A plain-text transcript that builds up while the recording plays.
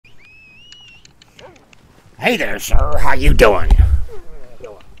Hey there, sir. How you doing?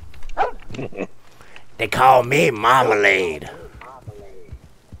 They call me Mamalade.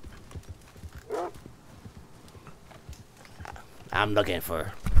 I'm looking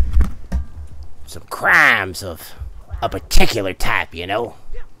for some crimes of a particular type, you know?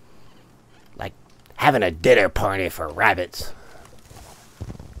 Like having a dinner party for rabbits.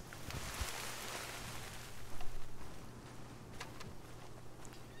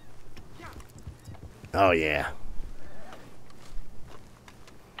 Oh, yeah.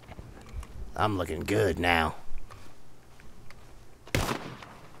 I'm looking good now.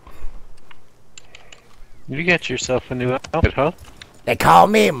 You got yourself a new outfit, huh? They call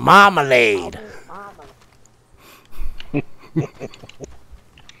me Mamalade.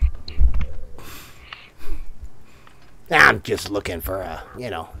 I'm just looking for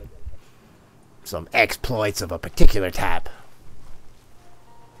some exploits of a particular type.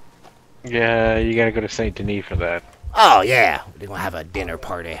 Yeah, you gotta go to Saint Denis for that. Oh, yeah. We're gonna have a dinner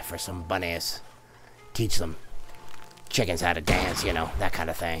party for some bunnies. Teach them chickens how to dance, you know, that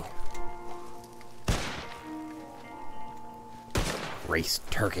kind of thing. Race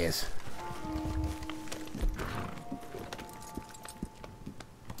turkeys.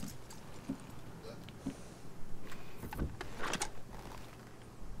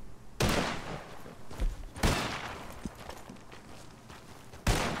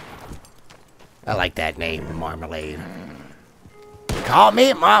 I like that name, Marmalade. Call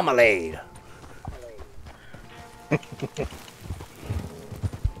me Marmalade. How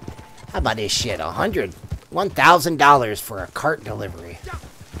about this shit? $1,000 for a cart delivery.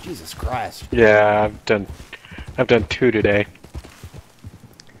 Jesus Christ. Yeah, I've done 2 today.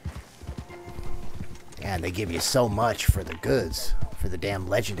 Yeah, and they give you so much for the goods, for the damn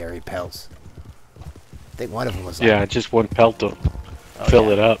legendary pelts. I think one of them was like... Yeah, just one pelt to fill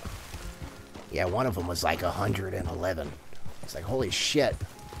it up. Yeah, one of them was like 111. It's like, holy shit.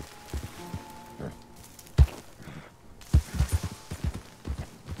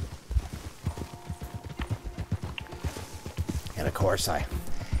 And of course, I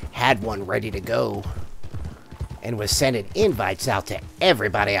had one ready to go and was sending invites out to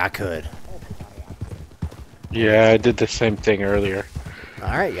everybody I could. Yeah, I did the same thing earlier.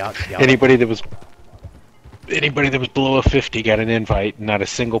 All right, y'all. Anybody that was below a 50 got an invite, not a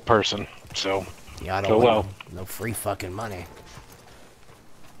single person. So, Y'all go well. No free fucking money.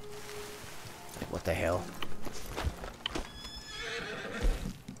 What the hell?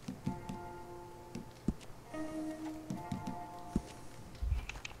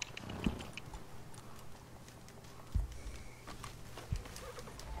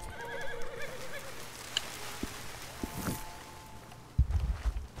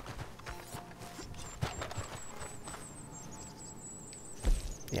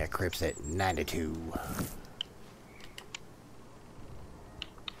 Yeah, Crips at 92.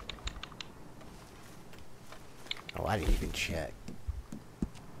 Oh, I didn't even check.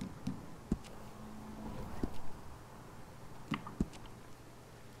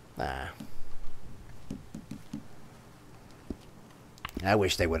 I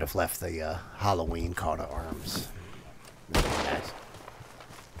wish they would have left the Halloween call to arms. Nice.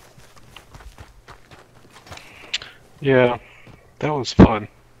 Yeah, that was fun.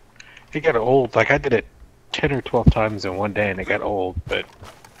 It got old. Like, I did it 10 or 12 times in one day, and it got old, but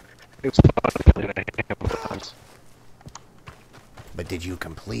it was fun to do it a handful of times. But did you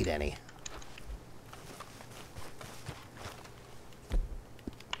complete any?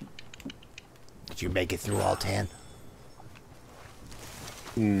 Did you make it through all 10?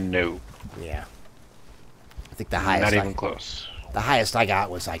 No. Yeah. I think the highest... Not even close. The highest I got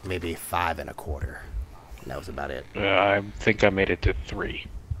was like maybe 5 1/4. And that was about it. I think I made it to 3.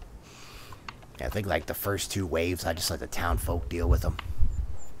 Yeah, I think like the first 2 waves, I just let the town folk deal with them.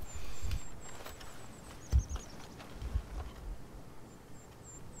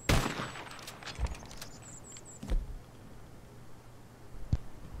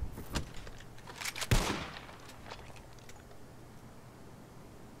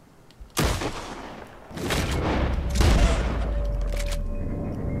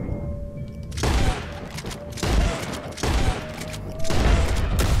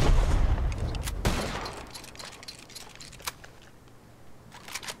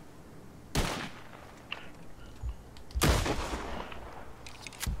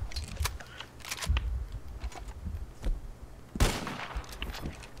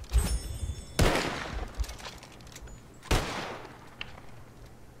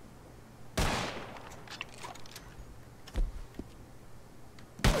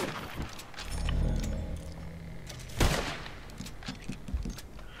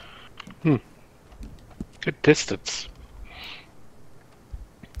 good distance.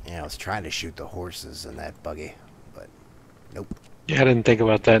 Yeah, I was trying to shoot the horses in that buggy, but nope. Yeah, I didn't think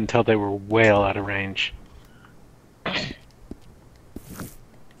about that until they were well out of range.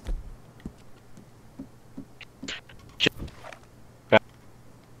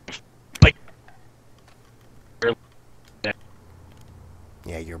 Like,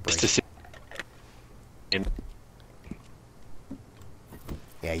 Yeah, you're just breaking. to see.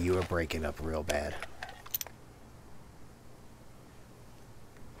 Yeah, you were breaking up real bad.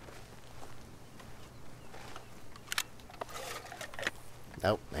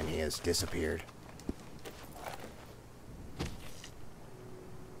 Nope, and he has disappeared.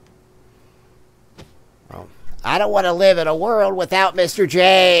 Oh, I don't want to live in a world without Mr.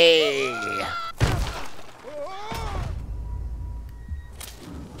 J.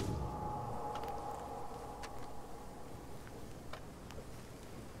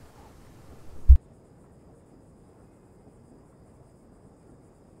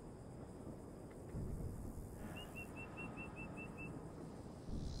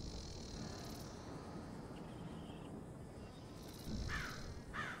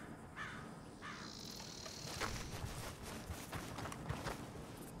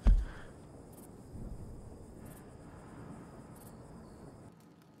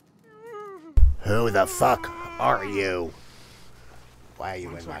 Who the fuck are you? Why are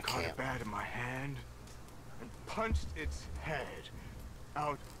you in my I caught a camp? bat in my hand and punched its head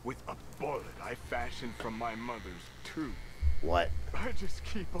out with a bullet I fashioned from my mother's tooth. What? I just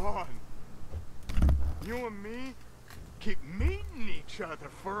keep on. You and me keep meeting each other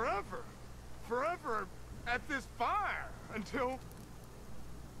forever. Forever at this fire until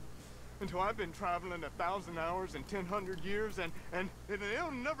I've been traveling 1,000 hours and 1,000 years, and it'll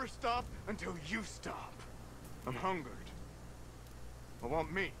never stop until you stop. I'm hungered. I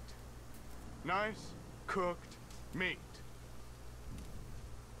want meat. Nice, cooked meat.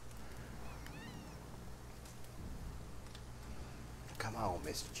 Come on,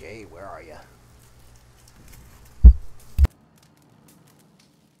 Mr. J, where are you?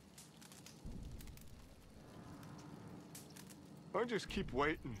 I just keep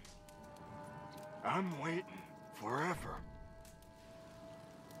waiting. I'm waiting forever.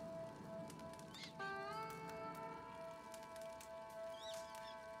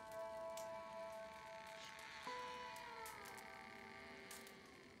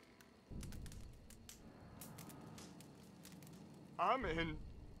 I'm in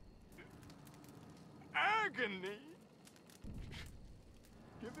agony.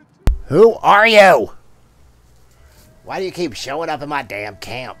 Give it to me. Who are you? Why do you keep showing up in my damn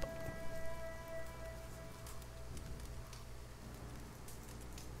camp?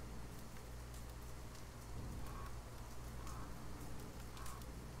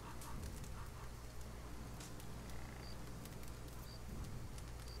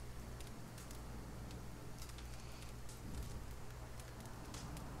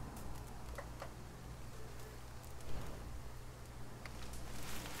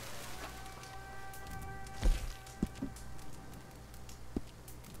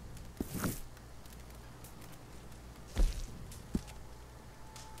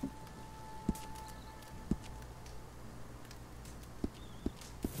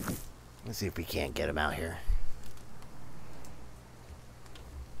 Let's see if we can't get him out here.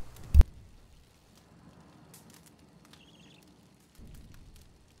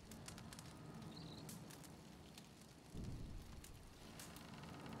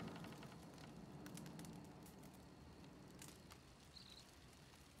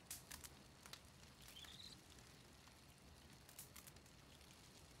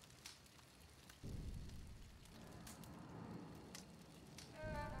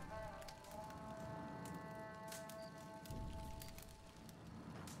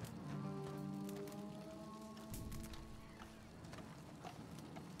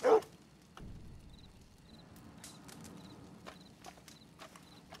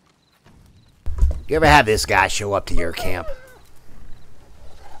 You ever have this guy show up to your camp?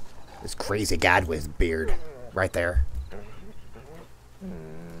 This crazy guy with his beard. Right there.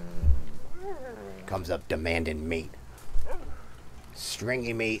 Comes up demanding meat.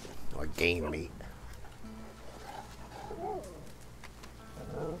 Stringy meat or game meat.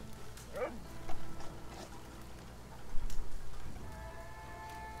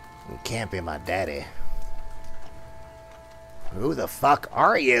 You can't be my daddy. Who the fuck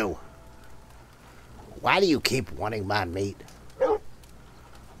are you? Why do you keep wanting my meat?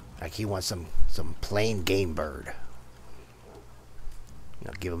 Like he wants some plain game bird.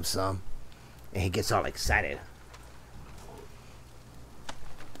 I'll give him some. And he gets all excited.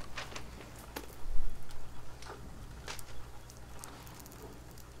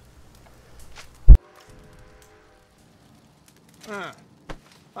 Huh.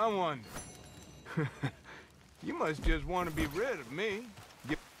 I wonder. You must just want to be rid of me.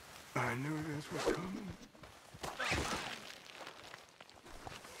 I knew this was coming.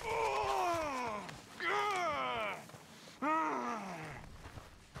 Oh, God. Ah.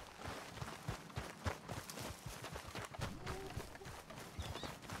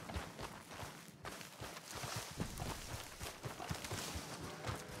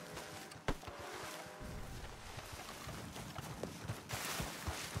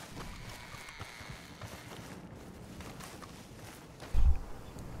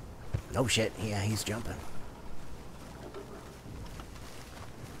 No shit. Yeah, he's jumping.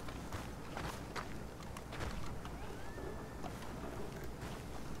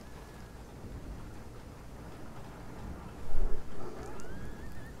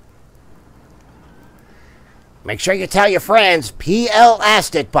 Make sure you tell your friends, PL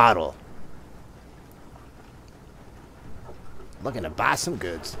Astic Bottle. Looking to buy some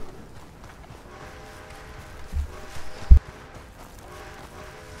goods.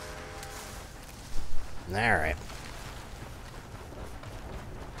 Alright.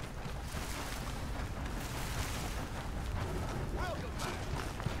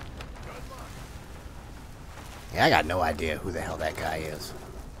 Yeah, I got no idea who the hell that guy is.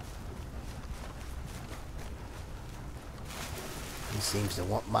 He seems to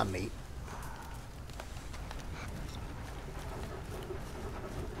want my meat.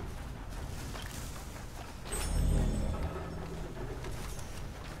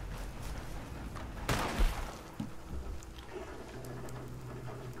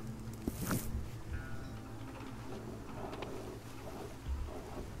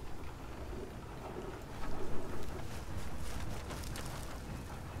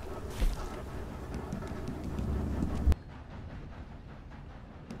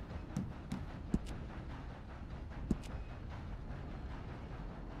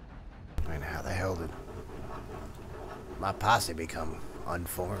 And how the hell did my posse become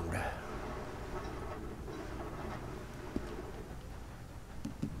unformed?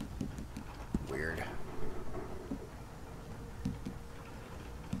 Weird.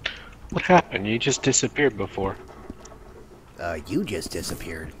 What happened? You just disappeared before. You just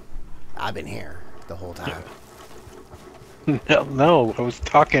disappeared. I've been here the whole time. No, I was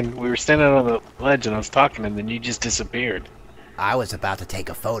talking. We were standing on the ledge and I was talking and then you just disappeared. I was about to take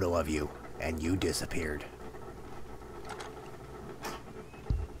a photo of you, and you disappeared.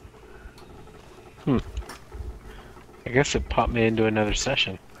 I guess it popped me into another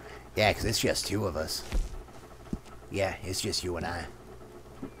session. Yeah, 'cause it's just two of us. Yeah, it's just you and I.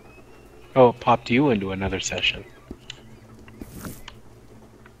 Oh, it popped you into another session.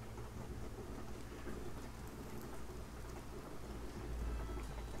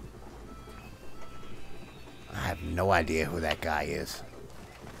 I have no idea who that guy is.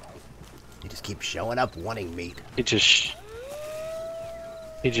 He just keeps showing up wanting meat. He just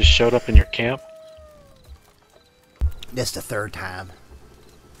showed up in your camp? This the third time.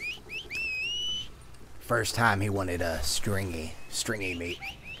 First time he wanted a stringy meat.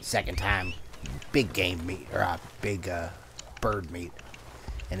 Second time, big game meat, or big bird meat.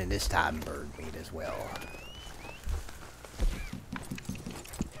 And then this time, bird meat as well.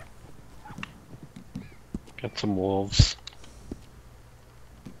 Got some wolves.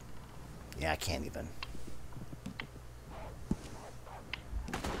 Yeah, I can't even.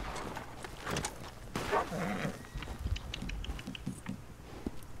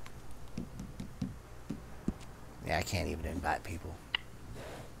 Yeah, I can't even invite people.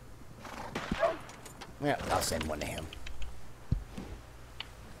 Yeah, I'll send one to him.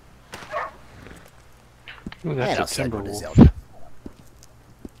 Ooh, And that's I'll a send timber one to wolf. Zelda.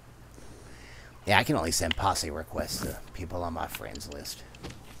 Yeah, I can only send posse requests to people on my friends list.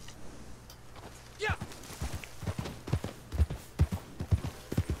 Yeah.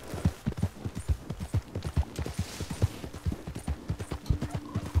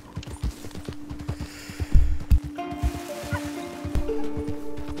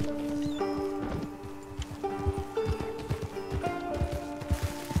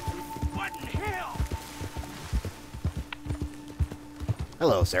 What in hell?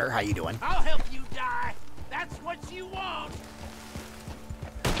 Hello, sir. How you doing? I'll help you die. That's what you want.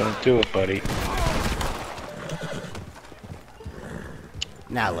 Don't do it, buddy.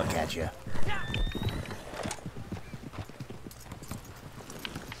 Now look at you.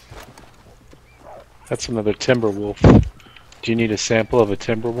 That's another timber wolf. Do you need a sample of a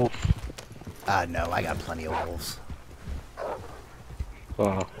timber wolf? No, I got plenty of wolves.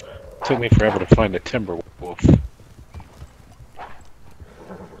 It took me forever to find a timber wolf.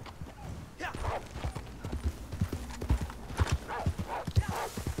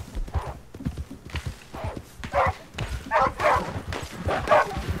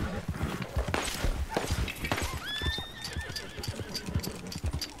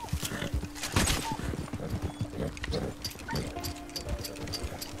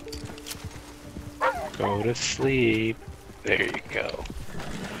 Go to sleep. There you go.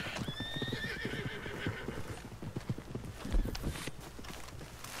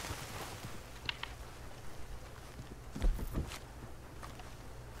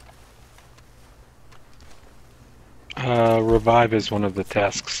 Revive is one of the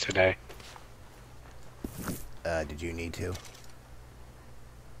tasks today. Did you need to?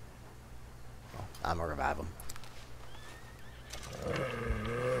 Well, I'm gonna revive him.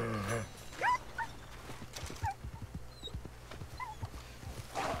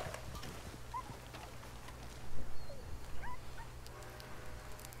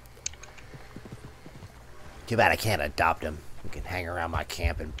 Too bad I can't adopt him. We can hang around my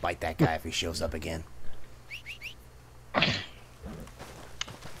camp and bite that guy if he shows up again.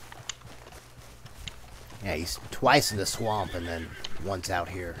 Yeah, he's twice in the swamp and then once out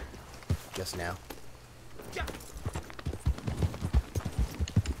here just now.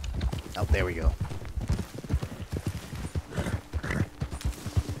 Oh, there we go.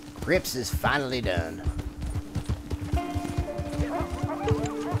 Crips is finally done.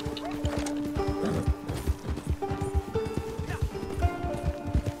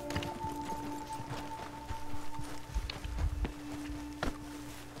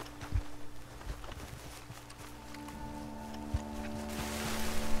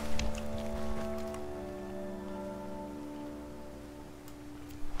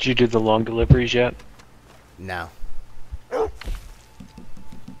 Did you do the long deliveries yet? No. Yeah,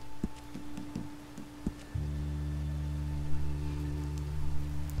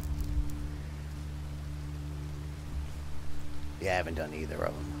 I haven't done either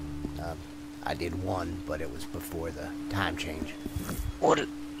of them. I did one, but it was before the time change. What?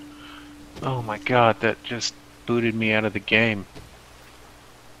 Oh my god, that just booted me out of the game.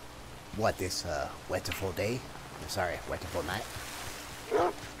 What, this wonderful day? Sorry, wonderful night?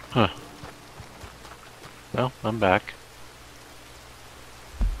 Huh. Well, I'm back.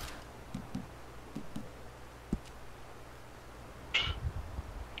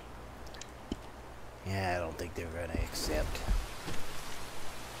 Yeah, I don't think they're gonna accept.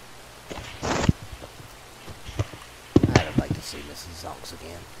 I'd like to see Mrs. Zonks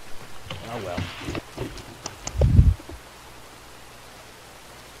again. Oh well.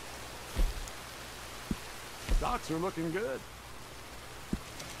 Stocks are looking good.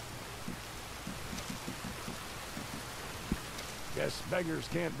 Guess beggars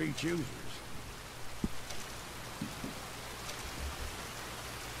can't be choosers.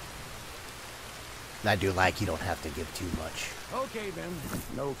 I do like you don't have to give too much. Okay then,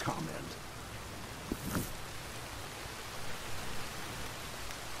 no comment.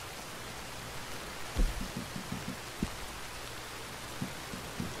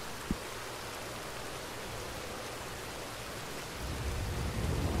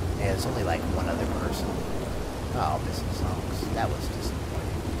 Yeah, there's only like one other person. Oh, Mrs. Zonks. That was disappointing.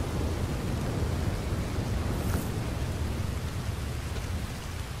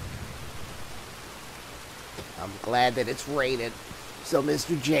 I'm glad that it's rated, so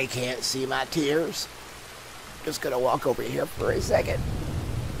Mr. J can't see my tears. Just gonna walk over here for a second.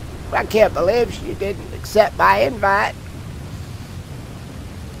 I can't believe she didn't accept my invite.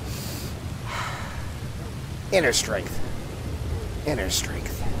 Inner strength. Inner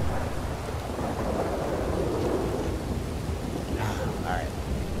strength. Alright.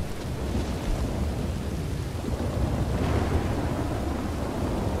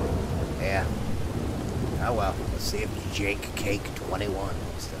 Yeah. Oh well, let's see if Jake Cake 21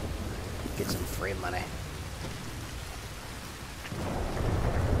 wants to get some free money.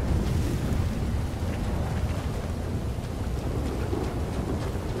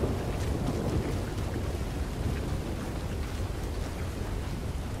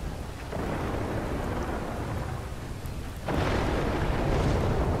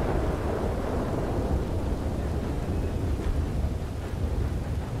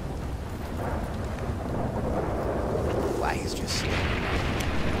 Why he's just sleeping.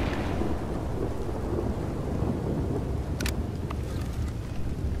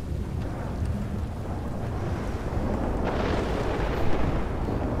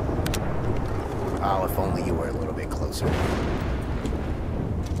 Oh, if only you were a little bit closer.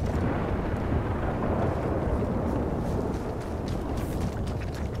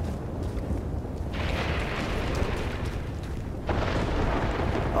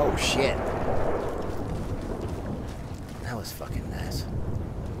 Oh, shit. That was fucking nice.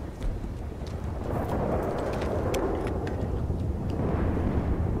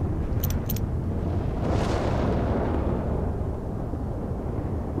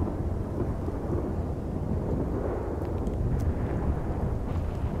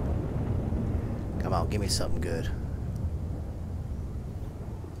 Come on, give me something good.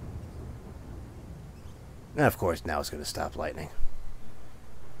 And of course, now it's going to stop lightning.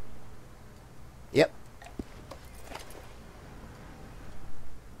 Yep.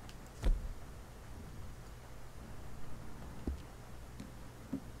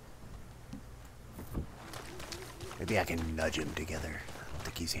 Maybe I can nudge him together. I don't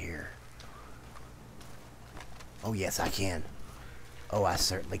think he's here. Oh, yes, I can. Oh, I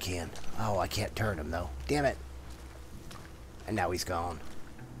certainly can. Oh, I can't turn him, though. Damn it. And now he's gone.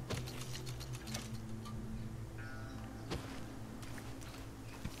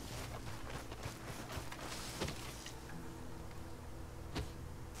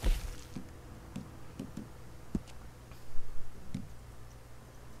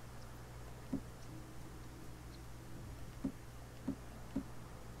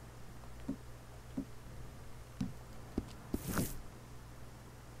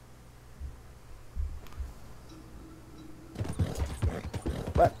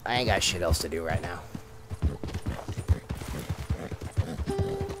 But I ain't got shit else to do right now.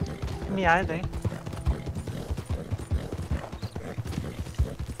 Me either.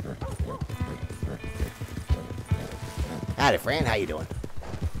 Howdy, friend. How you doing?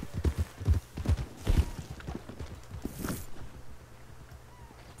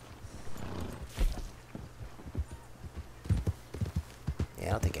 Yeah, I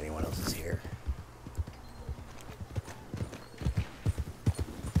don't think anyone else is here.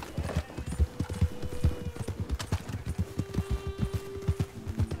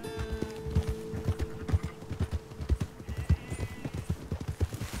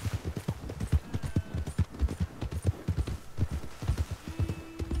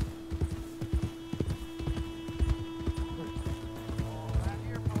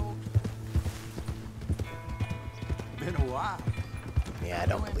 Been a while. Yeah, I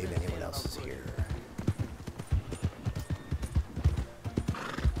don't believe anyone else is here.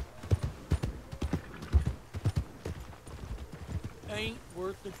 Ain't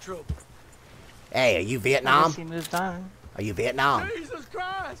worth the trouble. Hey, are you I Vietnam? guess he moved on. Are you Vietnam? Jesus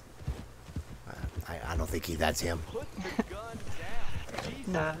Christ! I don't think that's him. Put the gun down.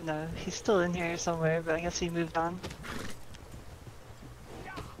 Jesus. No, he's still in here somewhere, but I guess he moved on.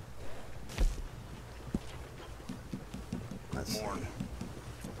 Let's see. Nice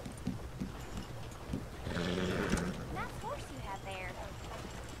horse you have there.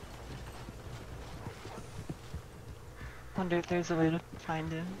 Wonder if there's a way to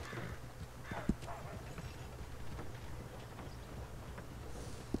find him.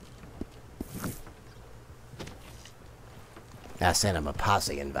 I sent him a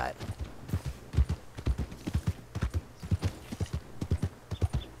posse invite.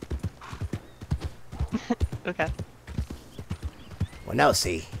 Okay. Well, no,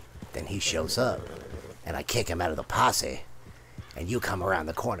 see, then he shows up, and I kick him out of the posse, and you come around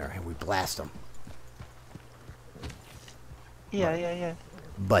the corner, and we blast him. Yeah.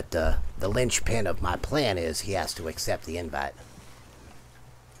 But the linchpin of my plan is he has to accept the invite.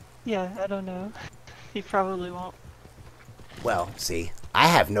 Yeah, I don't know. He probably won't. Well, see, I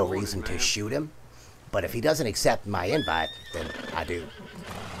have no reason to shoot him, but if he doesn't accept my invite, then I do.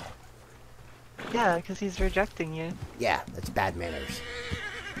 Yeah, because he's rejecting you. Yeah, that's bad manners.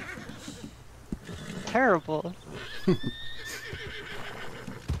 Terrible.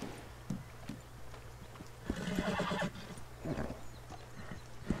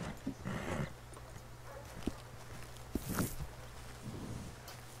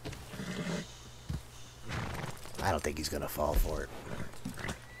 I don't think he's gonna fall for it.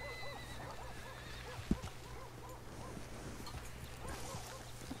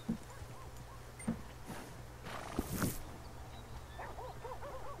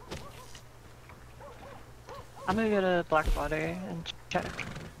 I'm gonna go to Blackwater and check.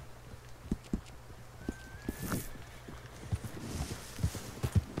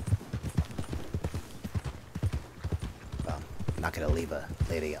 Well, I'm not gonna leave a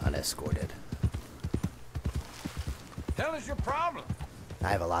lady unescorted. Tell us your problem. I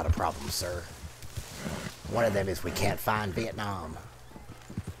have a lot of problems, sir. One of them is we can't find Vietnam.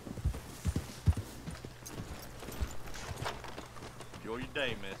 Enjoy your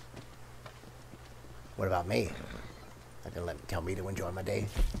day, miss. What about me? Not gonna tell me to enjoy my day?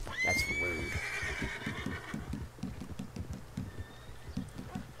 That's rude.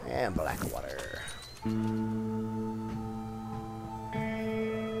 And Blackwater.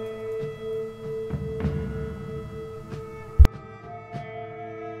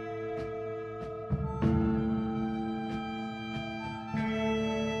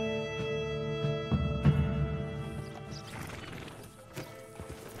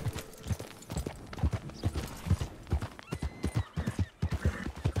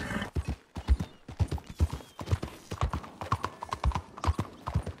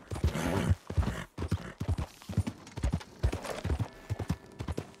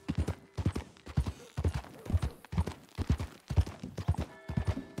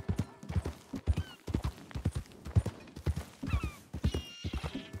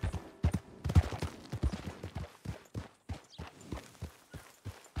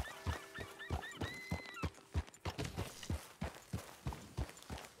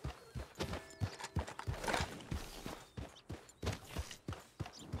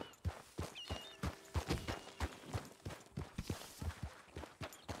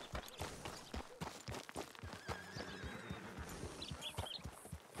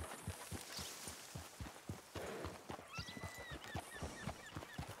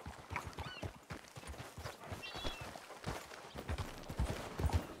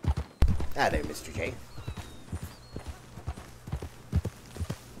 Hi there, Mr. J.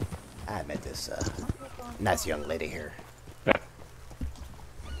 I met this nice young lady here. That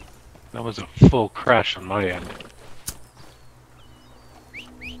was a full crash on my end.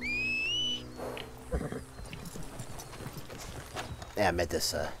 Yeah, I met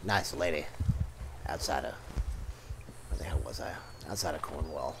this nice lady outside of, where the hell was I? Outside of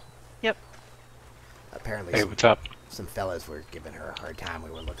Cornwall. Yep. Apparently, Hey, what's up? some fellas were giving her a hard time. We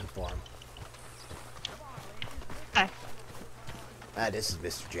were looking for him. Hi. This is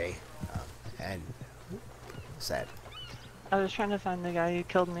Mr. J. And sad. I was trying to find the guy who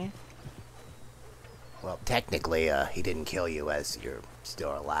killed me. Well, technically, he didn't kill you, as you're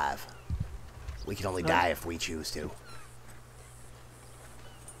still alive. We can only What? die if we choose to.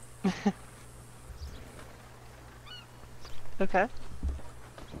 Okay.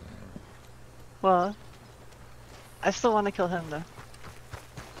 Well, I still want to kill him though.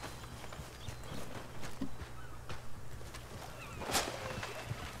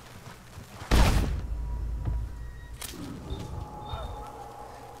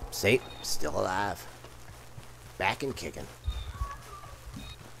 See? Still alive. Back and kicking.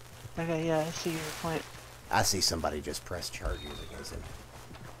 Okay, yeah, I see your point. I see somebody just press charges against him.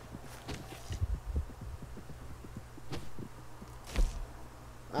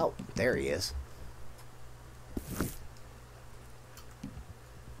 Oh, there he is.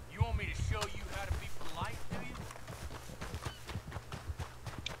 You want me to show you how to be polite, do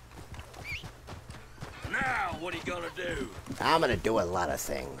you? Now, what are you gonna do? I'm gonna do a lot of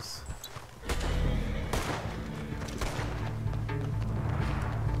things.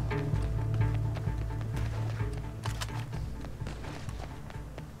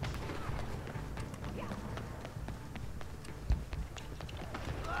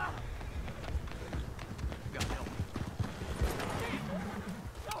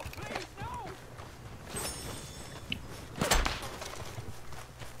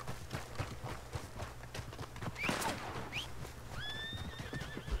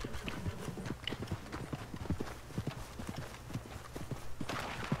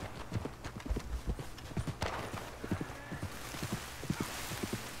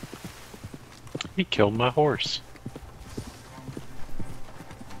 He killed my horse.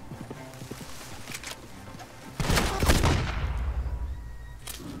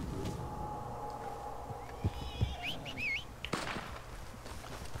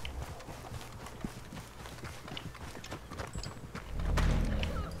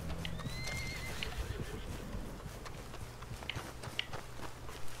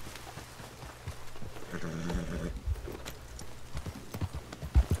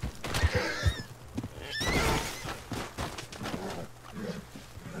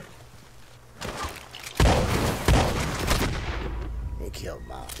 He killed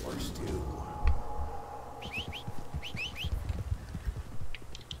my horse too.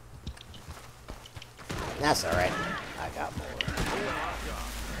 That's alright. I got more.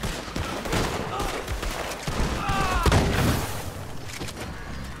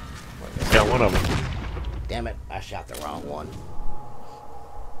 Got one of them. Damn it, I shot the wrong one.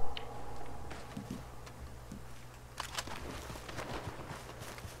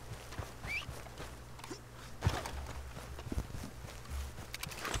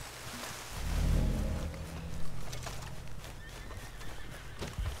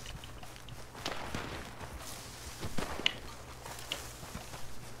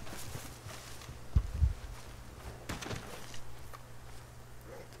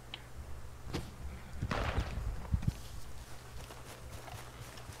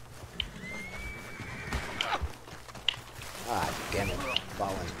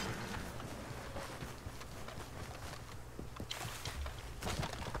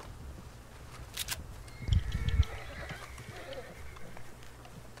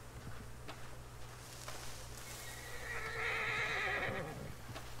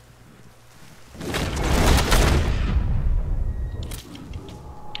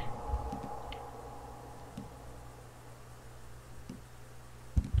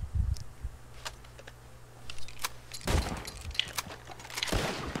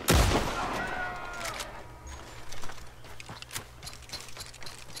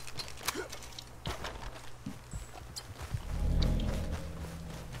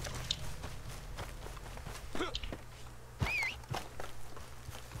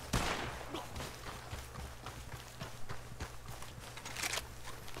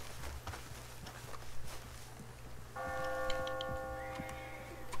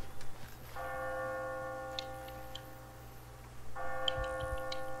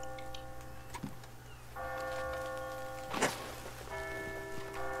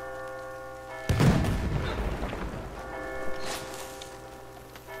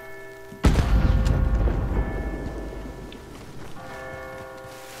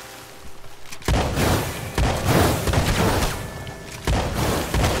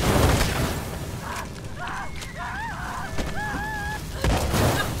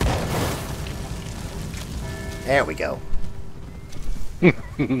 There we go. Good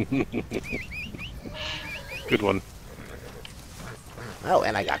one. Oh,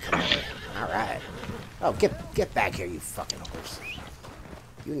 and I got commander. All right. Oh, get back here, you fucking horse.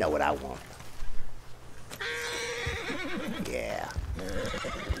 You know what I want. Yeah.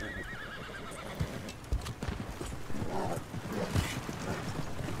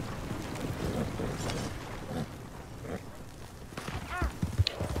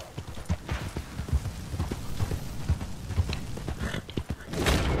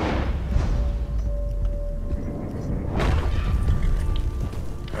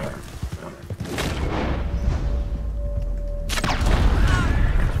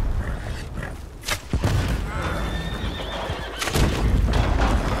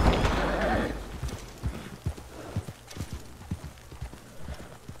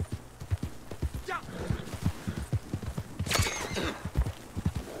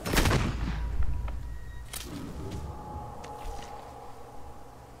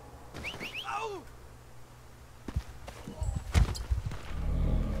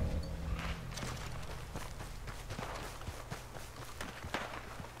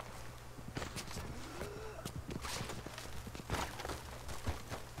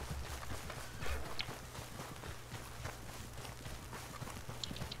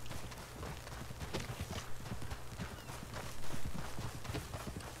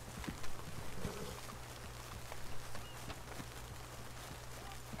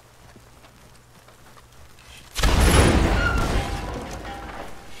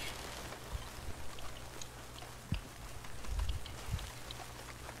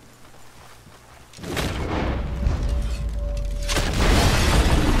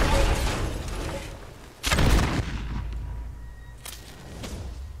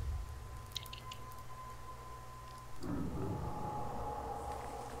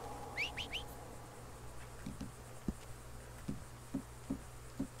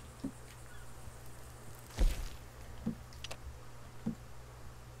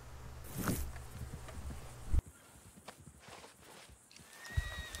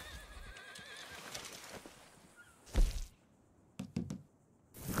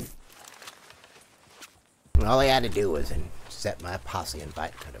 All I had to do was set my posse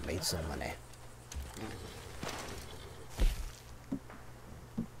invite. Could have made some money.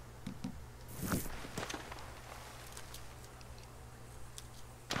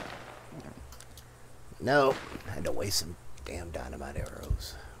 Nope. I had to waste some damn dynamite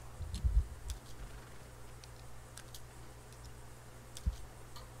arrows.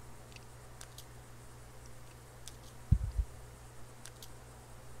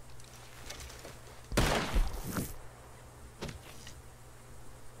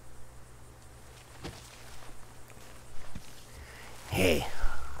 Hey,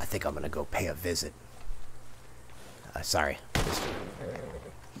 I think I'm gonna go pay a visit. Sorry, Mr.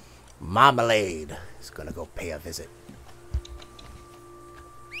 Mamalade is gonna go pay a visit.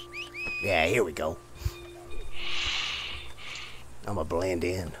 Yeah, here we go. I'm gonna blend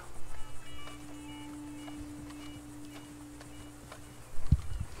in.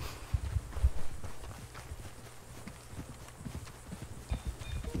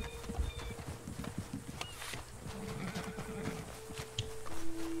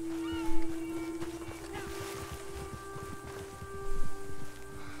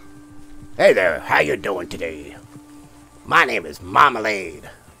 Hey there, how you doing today? My name is Mamalade.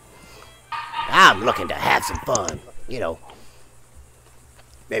 I'm looking to have some fun, you know.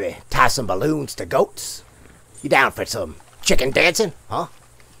 Maybe tie some balloons to goats. You down for some chicken dancing, huh?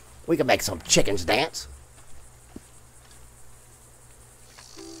 We can make some chickens dance.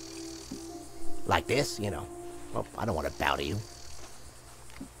 Like this, you know. Well, I don't want to bow to you.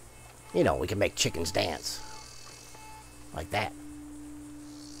 You know, we can make chickens dance. Like that.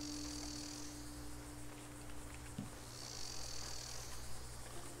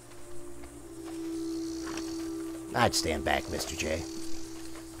 I'd stand back, Mr. J.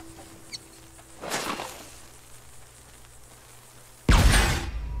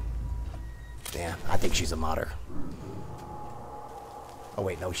 Yeah, I think she's a modder. Oh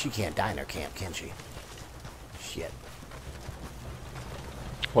wait, no, she can't die in her camp, can she? Shit.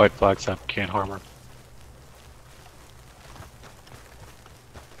 White flags up, can't harm her.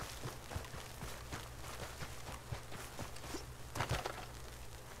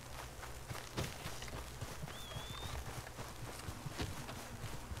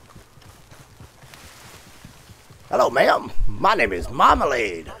 Hello, ma'am. My name is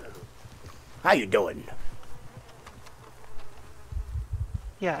Mamalade. How you doing?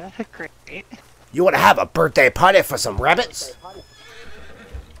 Yeah, great. You want to have a birthday party for some rabbits?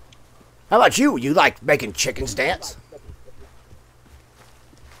 How about you? You like making chickens dance?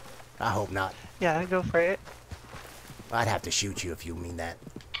 I hope not. Yeah, go for it. I'd have to shoot you if you mean that.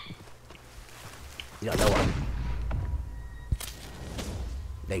 You don't know what?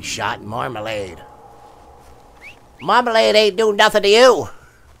 They shot Marmalade. Marmalade ain't doing nothing to you.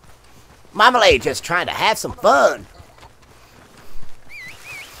 Mamalade just trying to have some fun.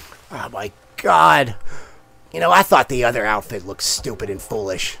 Oh my God. You know, I thought the other outfit looked stupid and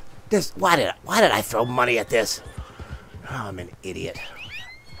foolish. Why did I throw money at this? Oh, I'm an idiot.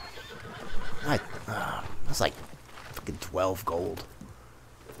 That's like fucking 12 gold.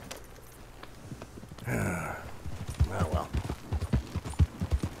 Oh well.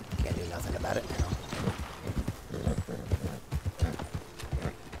 Can't do nothing about it now.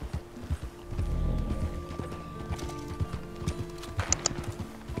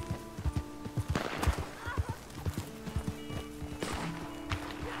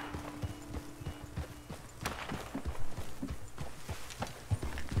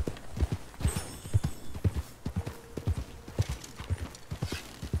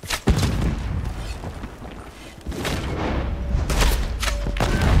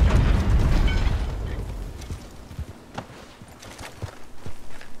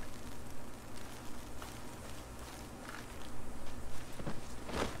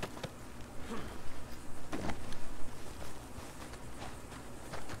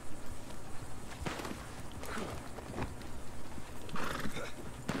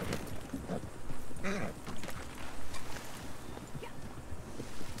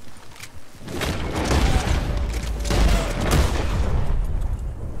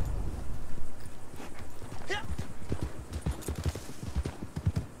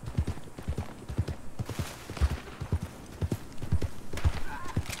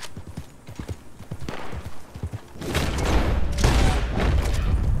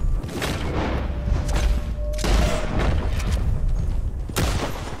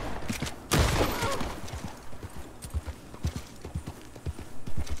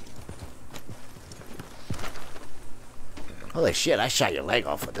 Holy shit, I shot your leg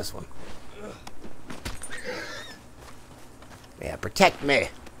off with this one. Yeah, protect me.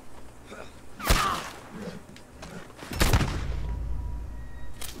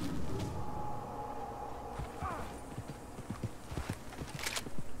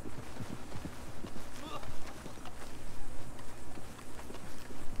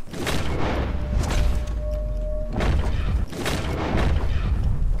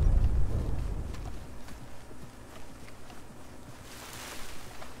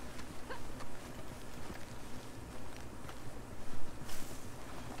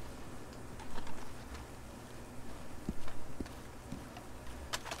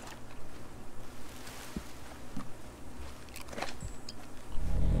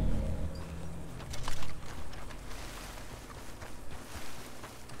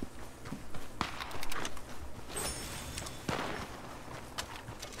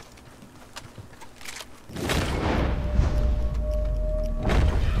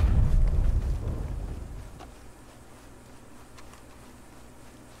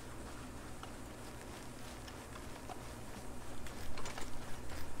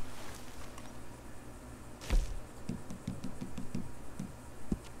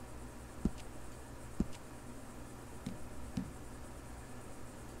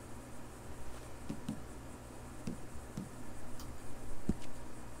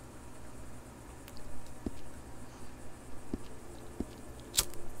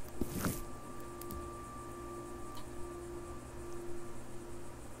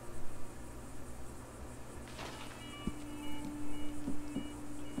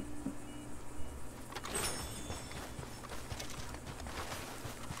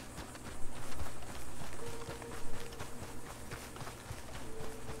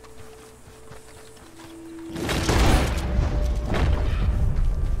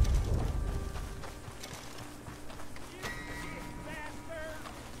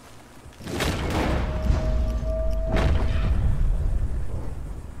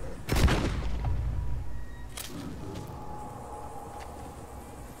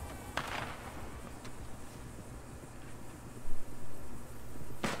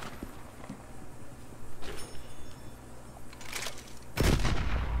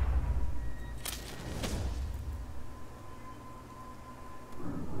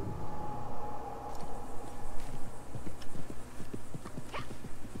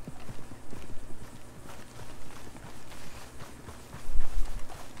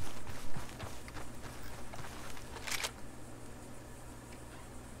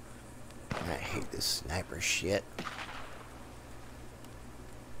 I hate this sniper shit.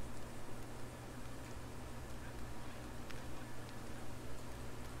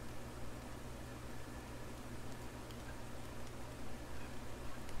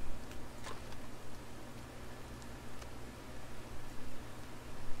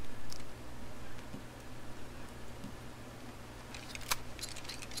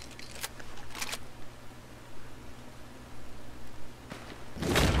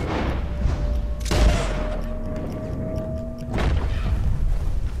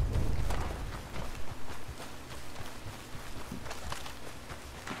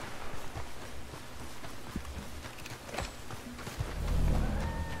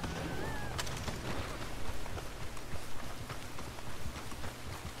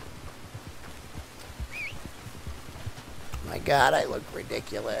 My God, I look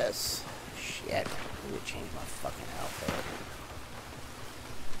ridiculous. Shit. I need to change my fucking outfit.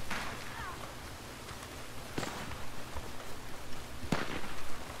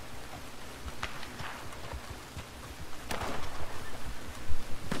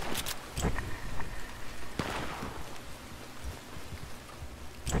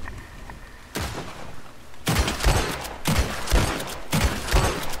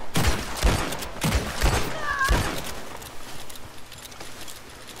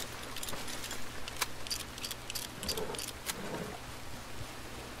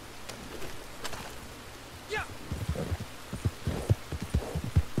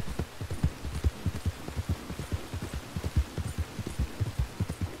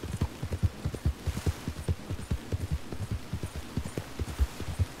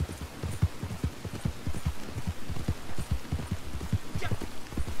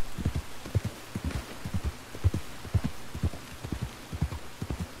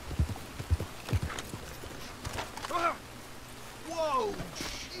 Whoa,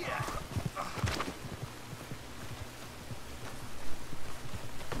 shit!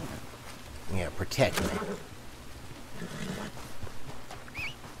 Yeah, protect me.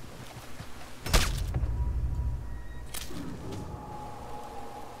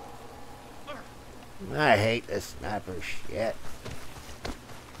 I hate this sniper shit.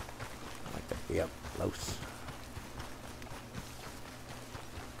 I like to be up close.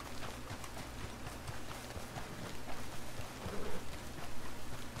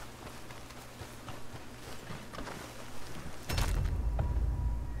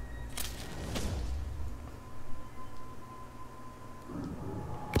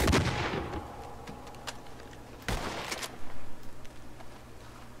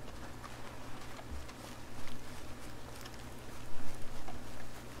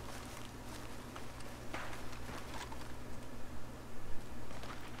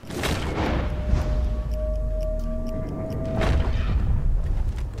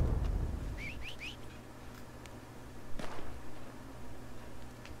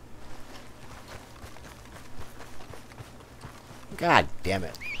 God damn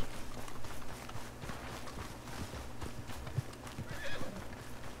it.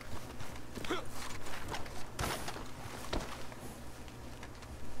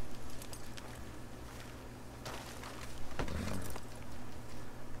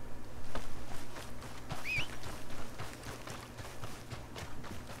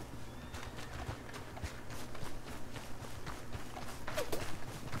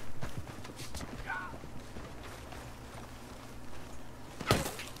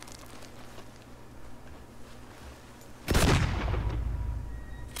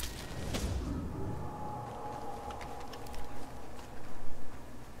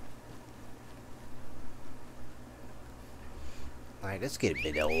 Alright, let's get a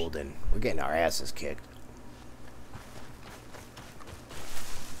bit old and we're getting our asses kicked.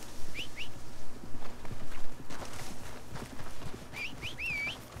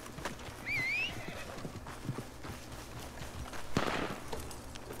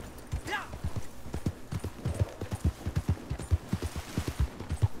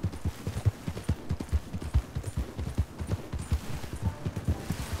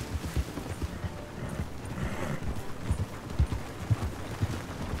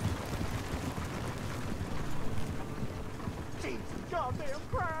 Jesus goddamn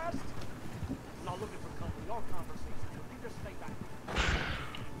Christ! I'm not looking for company or conversation, so you just stay back.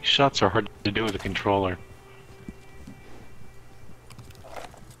 These shots are hard to do with a controller.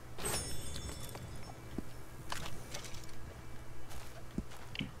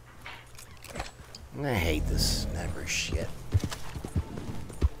 I hate this sniper shit.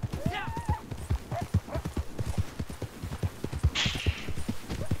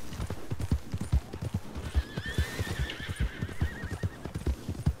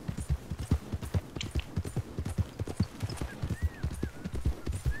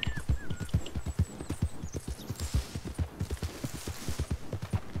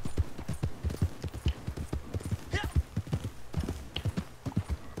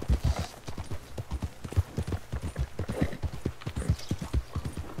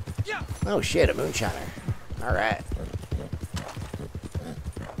 Oh shit, a moonshiner. Alright.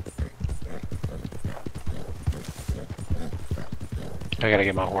 I gotta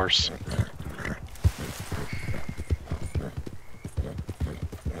get my horse.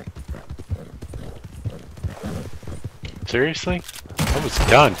 Seriously? I was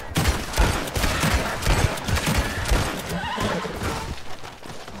done.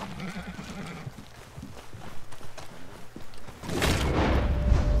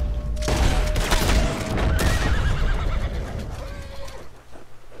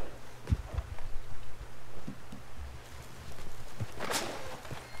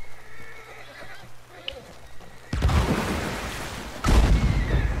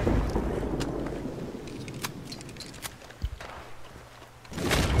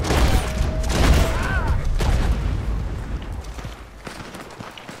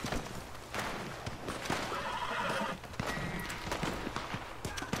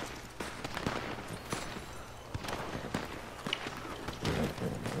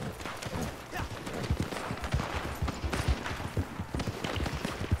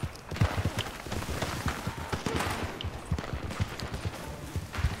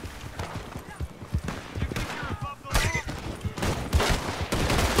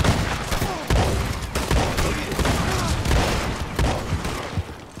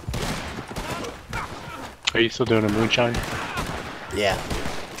 Are you still doing a moonshine? Yeah.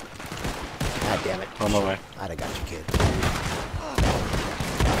 God damn it. On my way. I'd have got you, kid.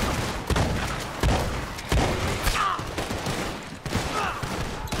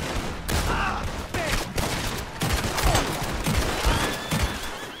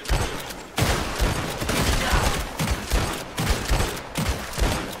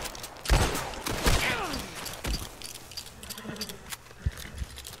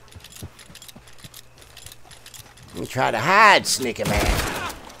 You try to hide, sneaky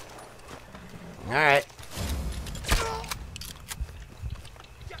man. Alright.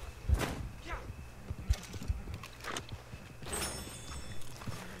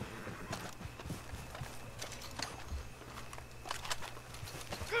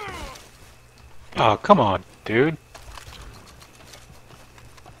 Oh, come on, dude.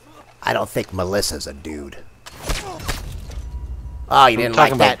 I don't think Melissa's a dude. Oh, you I'm didn't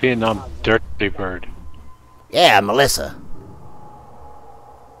talking like about that? Vietnam Dirty Bird. Yeah, Melissa.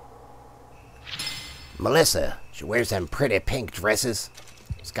 Melissa. She wears them pretty pink dresses.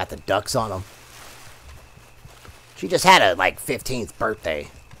 She's got the ducks on them. She just had a, 15th birthday.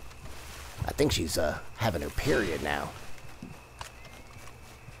 I think she's, having her period now.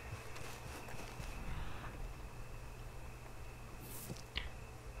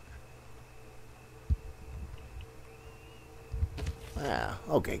 Ah,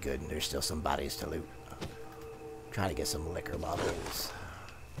 okay, good. There's still some bodies to loot. Trying to get some liquor bottles.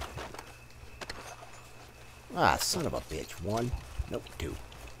 Ah, son of a bitch. One. Nope, two.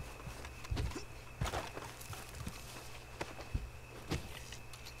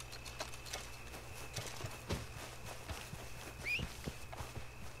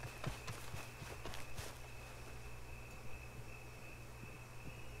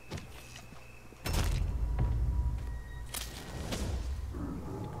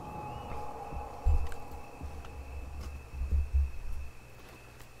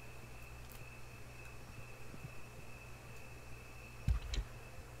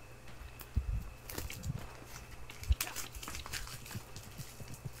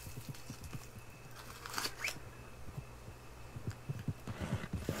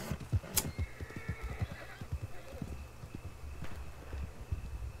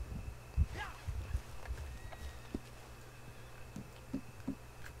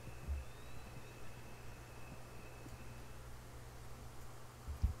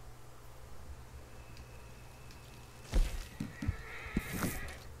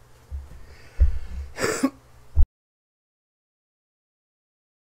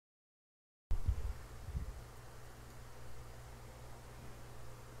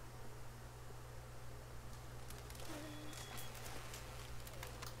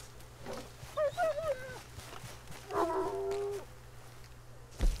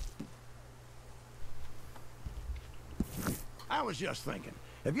 I was just thinking,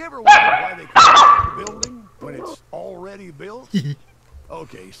 have you ever wondered why they call it a building when it's already built?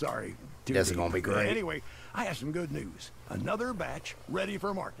 Okay, sorry. This is gonna be great. Anyway, I have some good news. Another batch ready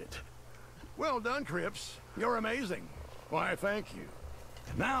for market. Well done, Cripps. You're amazing. Why, thank you.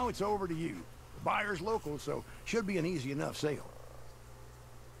 Now it's over to you. The buyer's local, so should be an easy enough sale.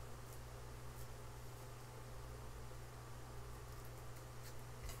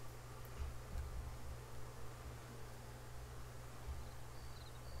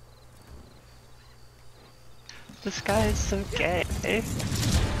 This guy is so gay.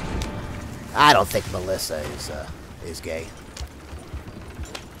 I don't think Melissa is gay.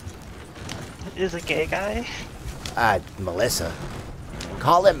 Is a gay guy? Melissa.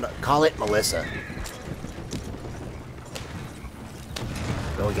 Call it Melissa.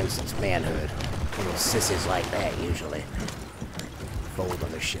 Go against its manhood. Little sissies like that, usually. Fold on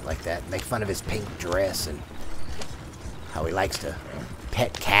their shit like that. Make fun of his pink dress and how he likes to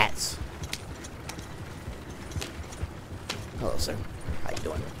pet cats. Hello, sir. How you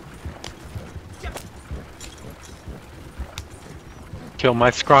doing? Kill my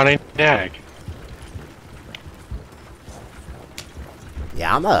scrawny nag.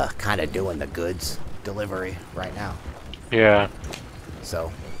 Yeah, I'm kind of doing the goods delivery right now. Yeah.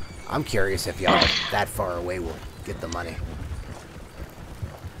 So, I'm curious if y'all that far away will get the money.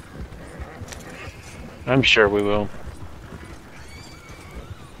 I'm sure we will.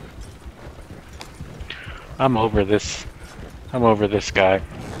 I'm over this guy.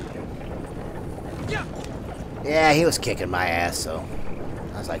 Yeah, he was kicking my ass, so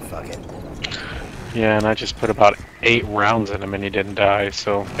I was like, fuck it. Yeah, and I just put about 8 rounds in him and he didn't die,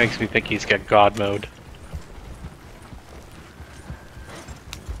 so makes me think he's got God mode.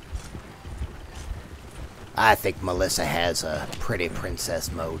 I think Melissa has a pretty princess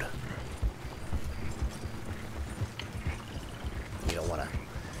mode.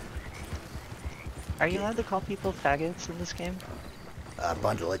 Are you allowed to call people faggots in this game? A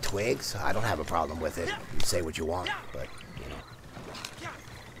bundle of twigs? I don't have a problem with it. You say what you want, but, you know.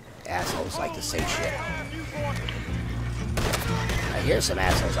 Assholes like to say shit. I hear some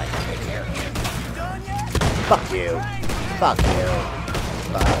assholes like to take care of you. Fuck you. Fuck you.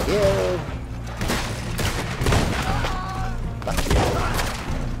 Fuck you. Fuck you.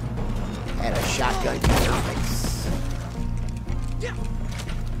 And a shotgun to your face.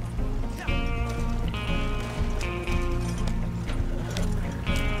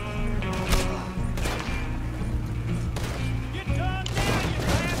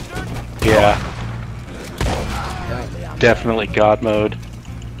 Yeah, Apparently I'm definitely God mode.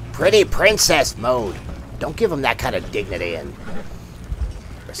 pretty princess mode. Don't give him that kind of dignity and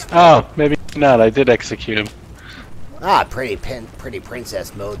respect. Oh, maybe not. I did execute him. Ah, pretty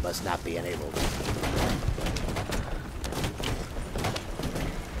princess mode must not be enabled.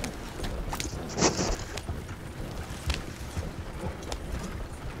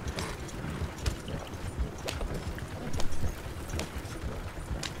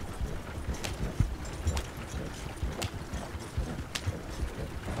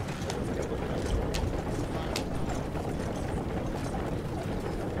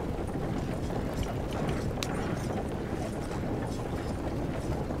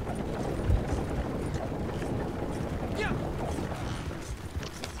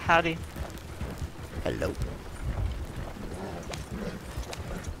 Howdy. Hello.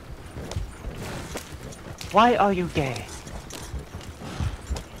 Why are you gay?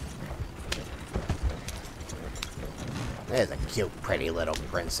 There's a cute, pretty little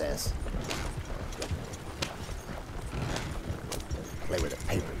princess. Play with a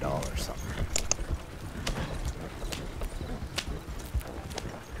paper doll or something.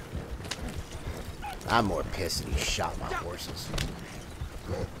 I'm more pissed that he shot my horses.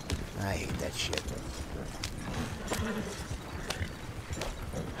 I hate that shit.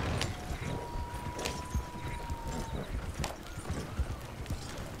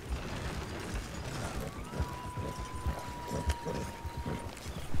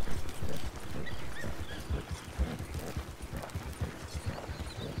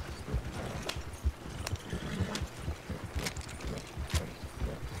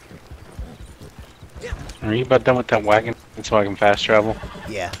 Are you about done with that wagon so I can fast travel?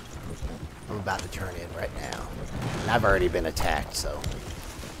 Yeah. I'm about to turn in right now. And I've already been attacked, so.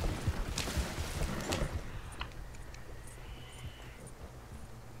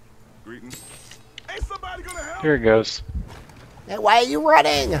 Greetings. Hey, somebody gonna help? Here it goes. Hey, why are you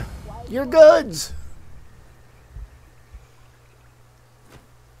running? Your goods.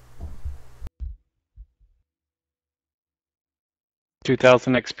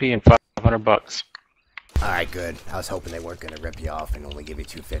 2,000 XP and $500. Alright, good. I was hoping they weren't going to rip you off and only give you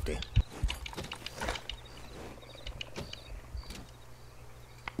 250.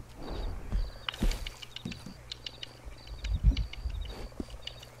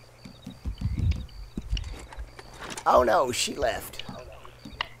 Oh no, she left.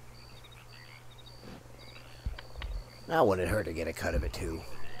 I wanted her to get a cut of it too.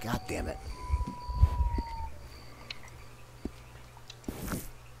 God damn it.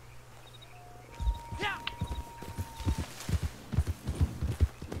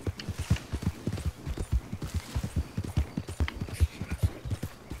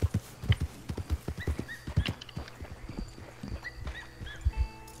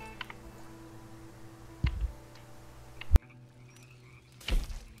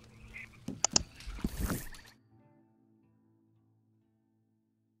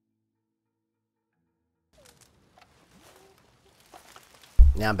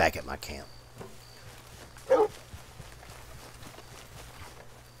 Now I'm back at my camp.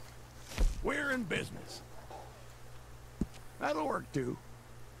 We're in business. That'll work too.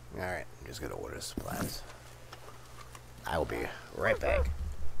 Alright, I'm just gonna order supplies. I will be right back.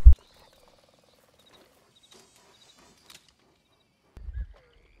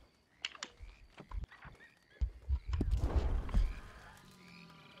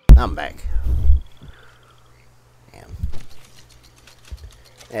 I'm back. Damn.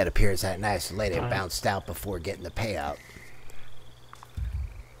 It appears that nice lady bounced out before getting the payout.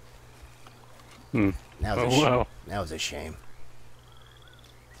 That was wow. That was a shame.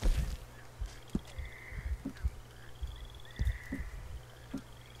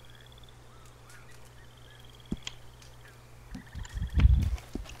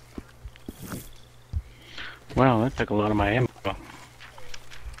 Wow, that took a lot of my ammo.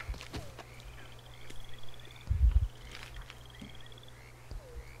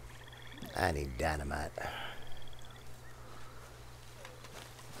 I need dynamite.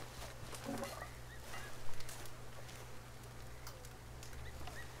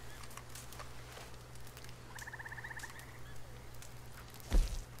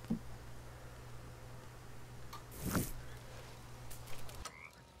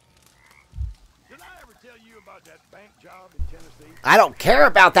 tell you about that bank job in Tennessee? I don't care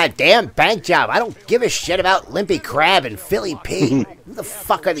about that damn bank job. I don't give a shit about Limpy Crab and Philly P. Who the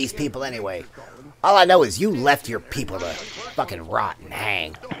fuck are these people anyway? All I know is you left your people to fucking rot and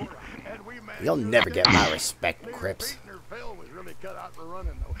hang. You'll never get my respect, Crips. Was really cut out for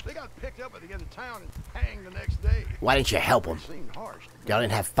running, though. They got picked up at the end of town and hanged the next day. Why didn't you help them? Y'all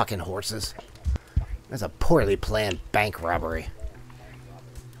didn't have fucking horses? That's a poorly planned bank robbery.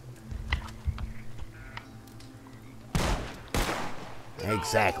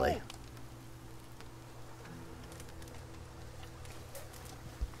 Exactly.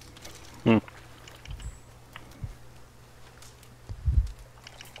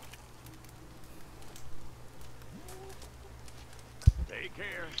 Take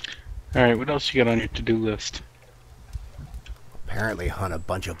care. Alright, what else you got on your to-do list? Apparently hunt a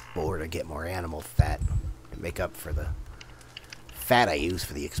bunch of boar to get more animal fat and make up for the fat I use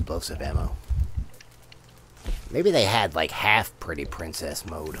for the explosive ammo. Maybe they had like half Pretty Princess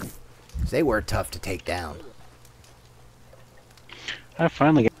mode. 'Cause they were tough to take down. I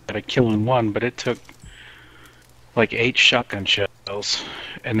finally got a kill in one, but it took like 8 shotgun shells,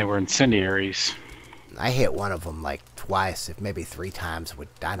 and they were incendiaries. I hit one of them like twice, if maybe 3 times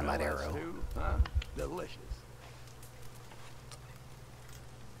with dynamite Well, arrow. stew, huh? Delicious.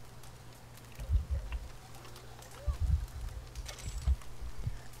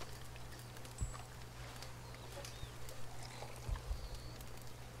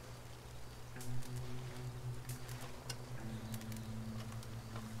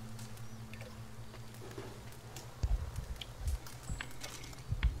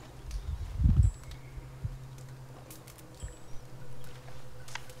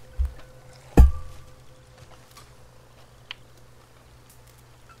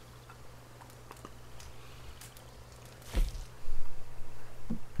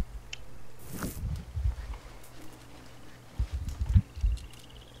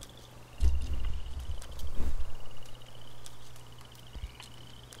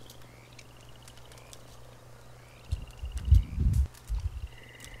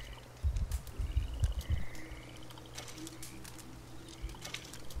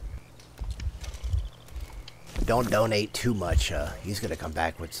 Don't donate too much. He's gonna come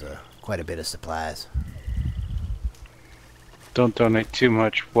back with quite a bit of supplies. Don't donate too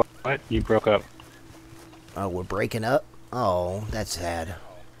much. What? You broke up. Oh, we're breaking up? Oh, that's sad.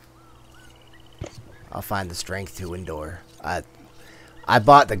 I'll find the strength to endure. I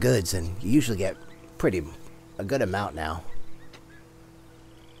bought the goods, and you usually get a good amount now.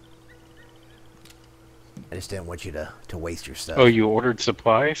 I just didn't want you to waste your stuff. Oh, you ordered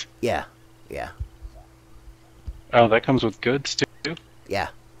supplies? Yeah. Oh, that comes with goods too? Yeah.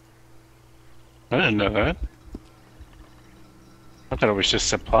 I didn't know that. I thought it was just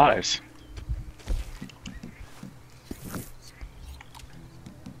supplies.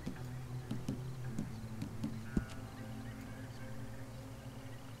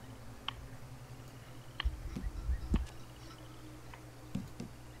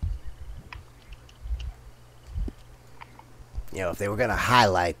 You know, if they were going to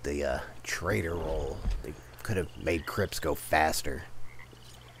highlight the trader role, they could have made Crips go faster.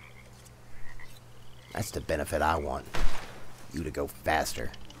 That's the benefit I want. You to go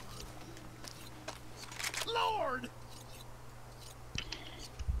faster. Lord!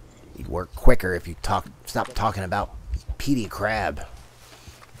 You'd work quicker if you stop talking about Petey Crab.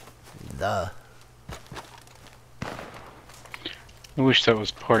 I wish that was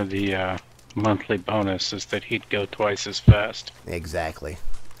part of the monthly bonus, is that he'd go twice as fast. Exactly.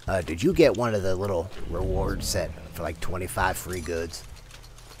 Did you get one of the little reward set for like 25 free goods?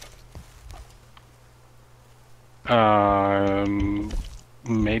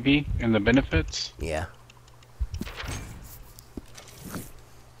 Maybe in the benefits? Yeah.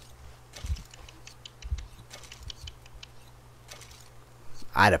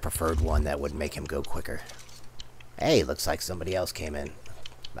 I'd have preferred one that would make him go quicker. Hey, looks like somebody else came in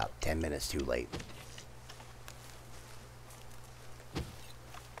about 10 minutes too late.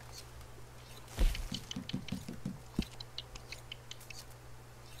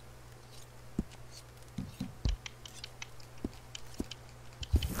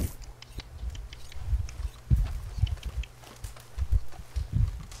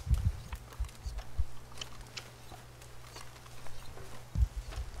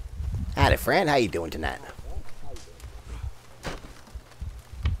 Howdy, friend. How you doing tonight?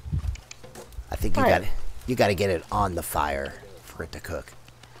 I think you got to get it on the fire for it to cook.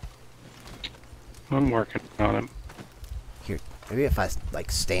 I'm working on it. Here, maybe if I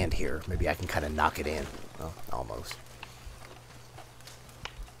like stand here, maybe I can kind of knock it in. Well, almost.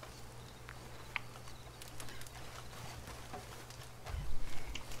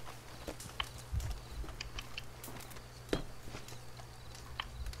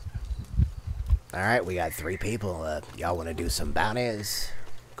 Alright, we got 3 people. Y'all want to do some bounties?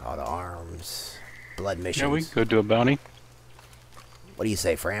 Call to arms? Blood missions? Yeah, we can go do a bounty. What do you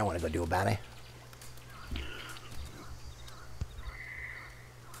say, Fran? Want to go do a bounty?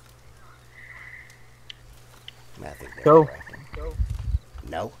 I think Go.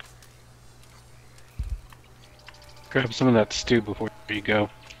 No? Grab some of that stew before you go.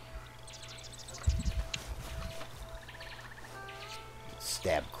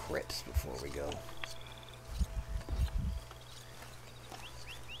 Stab crits before we go.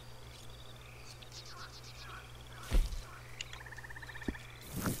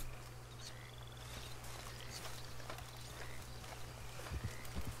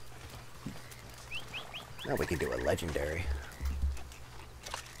 Now we can do a legendary.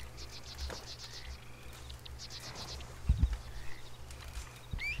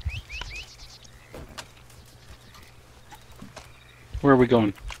 Where are we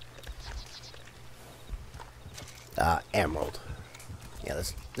going? Emerald. Yeah,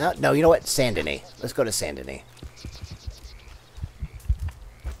 let's... No, you know what? Saint Denis. Let's go to Saint Denis.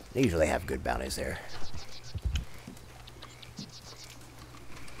 They usually have good bounties there.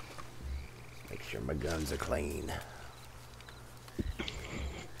 Make sure my guns are clean.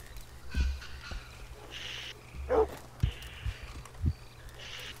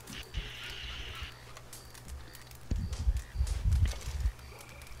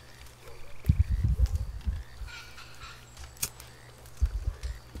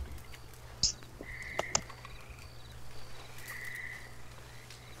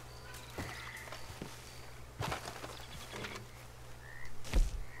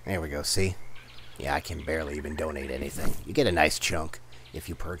 There we go, see? Yeah, I can barely even donate anything. You get a nice chunk if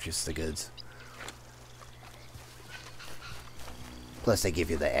you purchase the goods. Plus they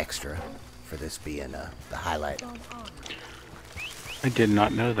give you the extra for this being the highlight. I did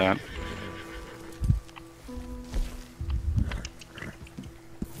not know that.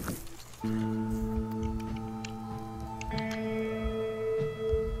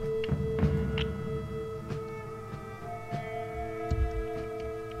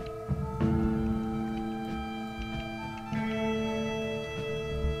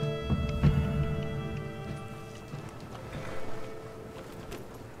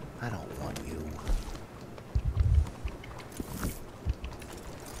 I don't want you.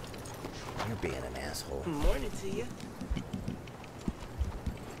 You're being an asshole. Morning to you.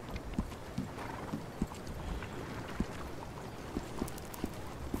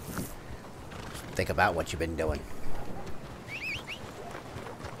 Think about what you've been doing.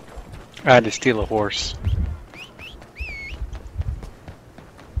 I had to steal a horse.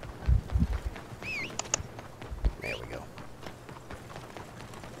 There we go.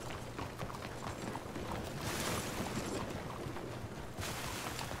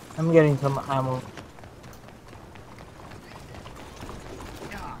 I'm getting some ammo.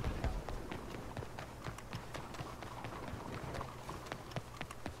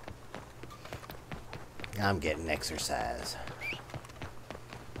 I'm getting exercise.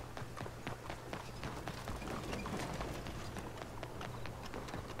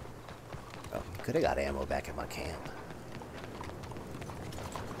 Oh, could have got ammo back at my camp.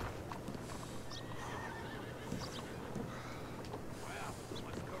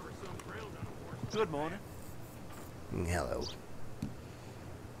 Good morning. Hello.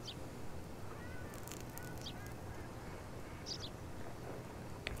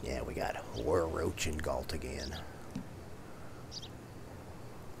 Yeah, we got Horror Roach and Galt again.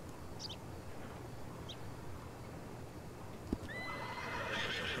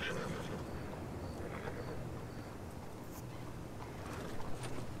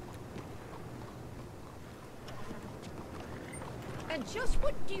 And just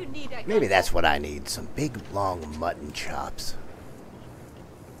what do you need? Maybe that's what I need. Some big, long mutton chops.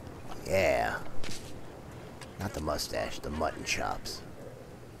 Yeah. Not the mustache, the mutton chops.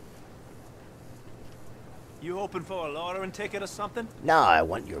 You hoping for a lottery ticket or something? No, I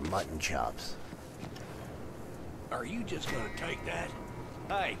want your mutton chops. Are you just gonna take that?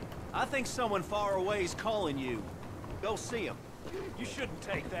 Hey, I think someone far away is calling you. Go see him. You shouldn't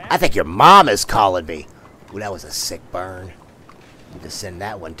take that. I think your mom is calling me. Ooh, that was a sick burn. Need to send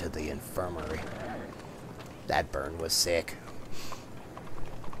that one to the infirmary. That burn was sick.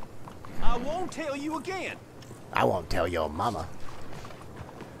 I won't tell you again. I won't tell your mama.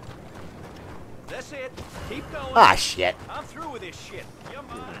 That's it. Keep going. Ah, shit. I'm through with this shit. You're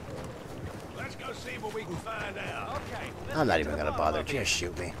mine. Let's go see what we can find out. Okay. let's I'm not get even to the gonna bottom bother. of it. Just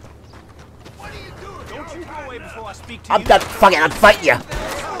shoot me. What are you doing? Don't you go away before I speak to I'm you. done. Fuck it. I'm fighting you.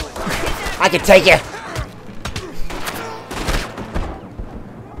 I can take you.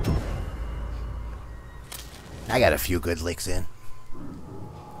 I got a few good licks in.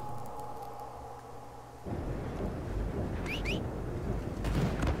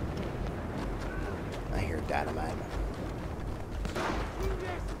 I hear dynamite.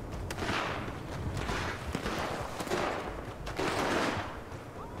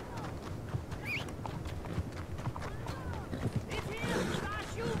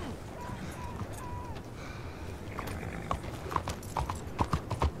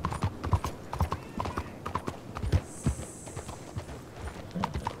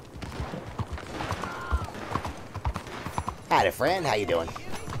 Howdy, friend. How you doing?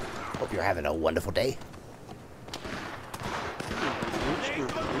 Hope you're having a wonderful day.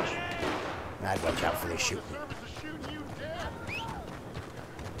 I'd watch out for this shooting.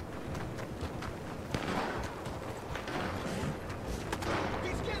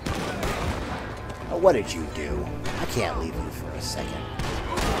 Oh, what did you do? I can't leave you for a second.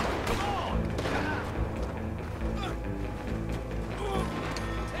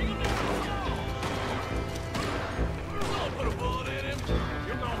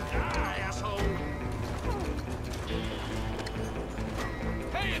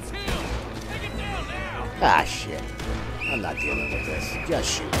 Ah, shit. I'm not dealing with this. Just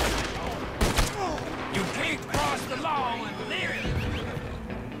shoot. You can't cross the law and live.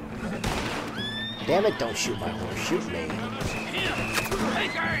 Damn it, don't shoot my horse. Shoot me.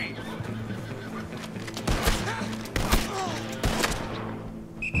 Take aim.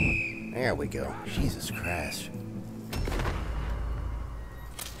 There we go. Jesus Christ.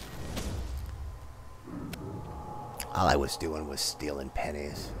 All I was doing was stealing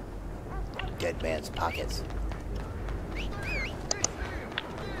pennies. Dead man's pockets.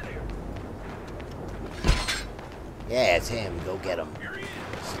 Yeah, it's him. Go get him.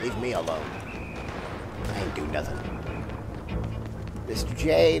 Just leave me alone. I ain't do nothing. Mr.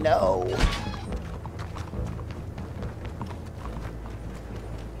 J, no.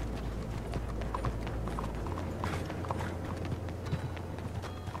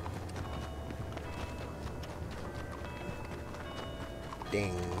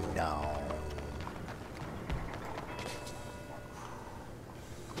 Ding dong.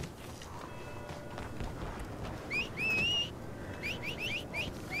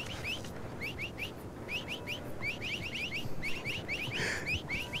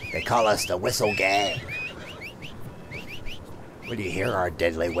 They call us the Whistle Gang. When you hear our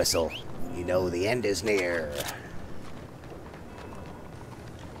deadly whistle, you know the end is near.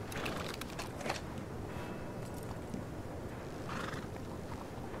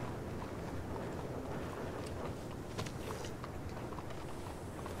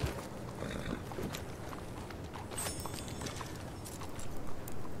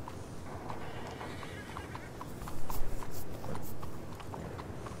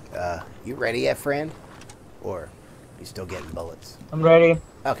 You ready yet, friend? Or you still getting bullets? I'm ready.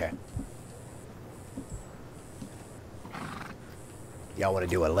 Okay. Y'all want to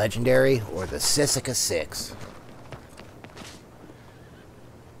do a legendary or the Sisika 6?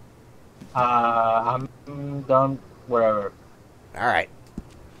 I'm done. Whatever. Alright.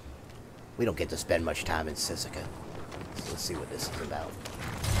 We don't get to spend much time in Sisika. So let's see what this is about.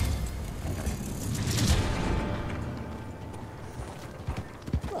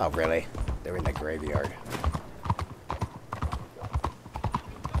 Oh, really? They're in the graveyard.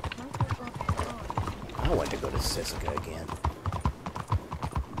 I want to go to Sisika again.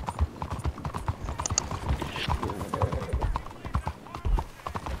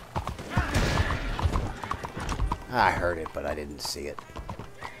 I heard it, but I didn't see it.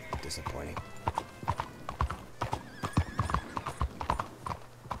 Disappointing.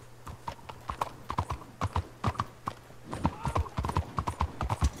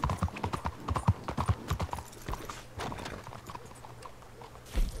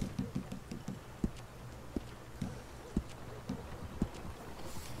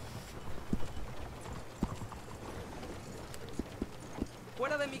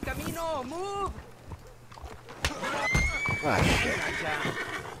 Fuera de mi camino, move! Ah, shit.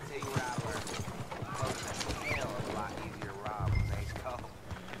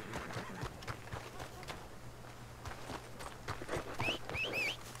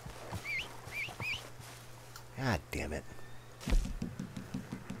 God damn it.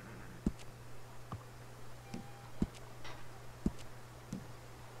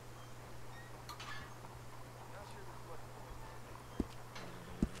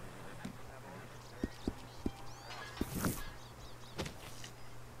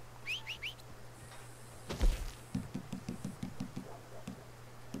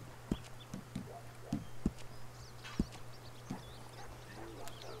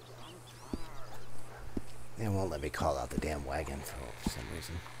 let me call out the damn wagon for some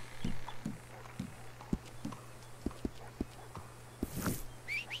reason.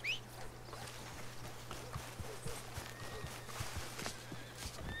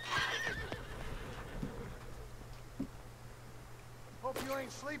 Hope you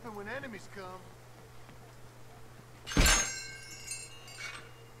ain't sleeping when enemies come.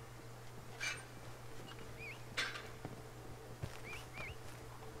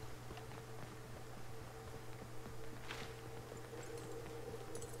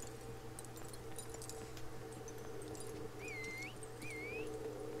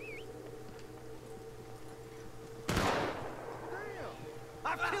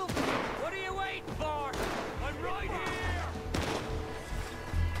 I've killed you! What are you waiting for? I'm right here!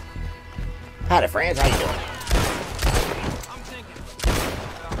 Howdy, friends. How you doing? I'm thinking.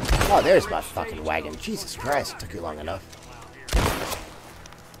 Oh, there's my fucking wagon. Jesus Christ, it took you long enough.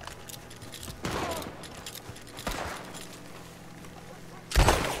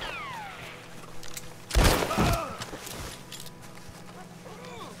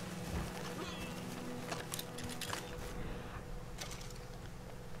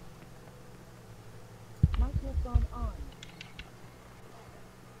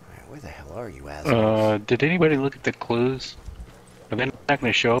 Where the hell are you, assholes? Did anybody look at the clues? Are they not going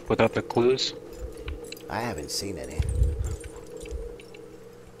to show up without the clues? I haven't seen any.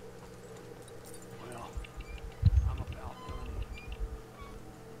 Well, I'm about done.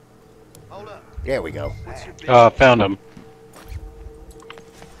 Hold up. There we go. What's your business? Found them.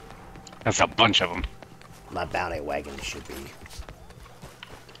 That's a bunch of them. My bounty wagon should be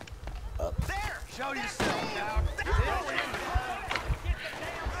up. There! Show yourself now.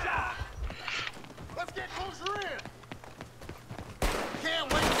 Let's get closer in.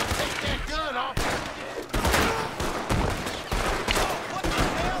 Can't wait to take that gun off. What the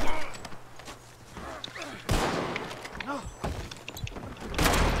hell?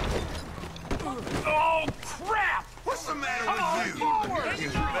 Oh crap! What's the matter with you? You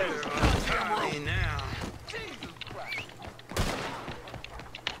better tell me now.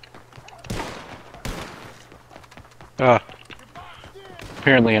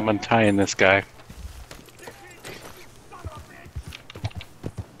 Apparently I'm untying this guy.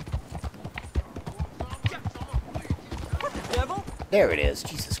 There it is.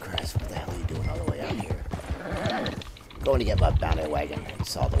 Jesus Christ, what the hell are you doing all the way out here? Going to get my bounty wagon.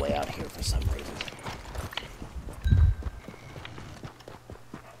 It's all the way out here for some reason.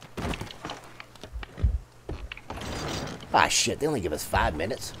 Ah, shit, they only give us 5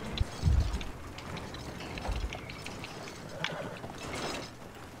 minutes.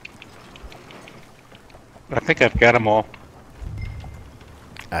 I think I've got them all.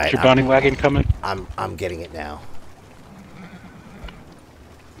 Alright, Is your bounty wagon coming? I'm getting it now.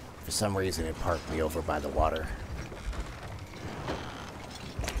 For some reason, it parked me over by the water.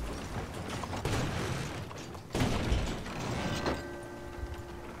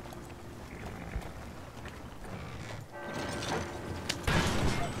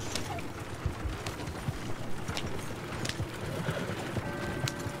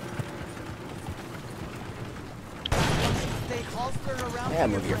 Yeah,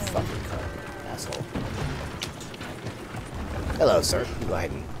 move your fucking car, asshole. Hello, sir. You go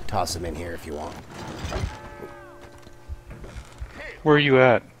ahead and toss him in here if you want. Where are you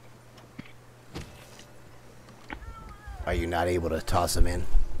at? Are you not able to toss him in?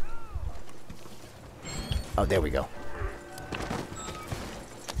 Oh, there we go.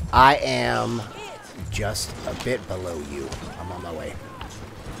 I am just a bit below you. I'm on my way.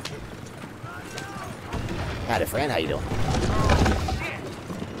 Howdy, friend. How you doing?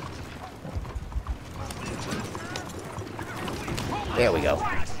 There we go.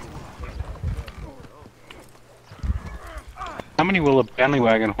 How many will a bounty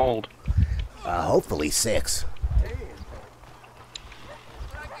wagon hold? Hopefully 6.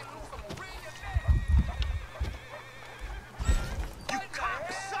 You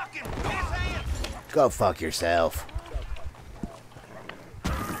cocksucking pissant! Go fuck yourself.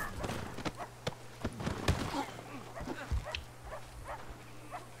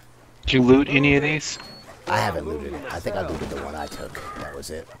 Did you loot any of these? I haven't looted it. I think I looted the one I took. That was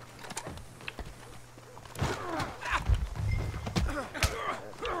it.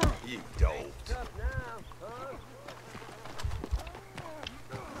 You dope.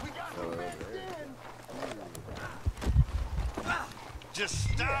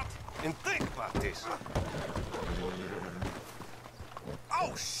 Just stop and think about this.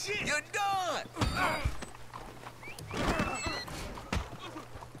 Oh shit! You're done!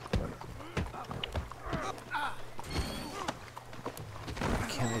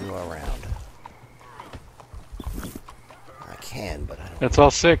 Can we go around? That's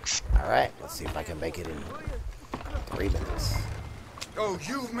all 6. Alright, let's see if I can make it in 3 minutes. Oh,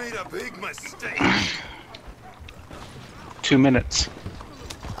 you've made a big mistake. 2 minutes.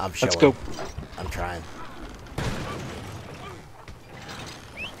 I'm showing. Let's go. I'm trying.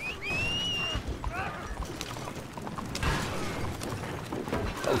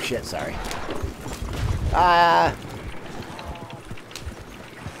 Oh shit, sorry. Oh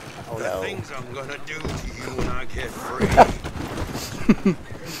The no. things I'm gonna do to you when I get free.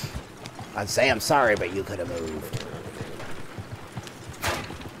 I'd say I'm sorry, but you could have moved.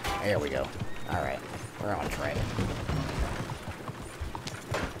 There we go. Alright, we're on track.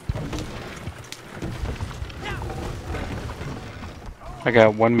 I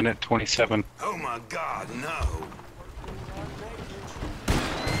got 1 minute 27. Oh my God, no.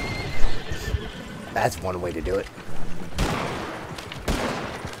 That's one way to do it.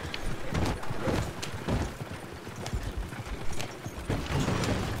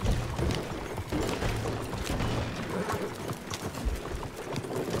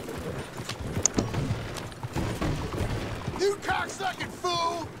 You cocksucking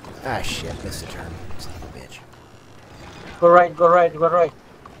fool! Ah shit, missed a turn. Son of a bitch. Go right, go right, go right.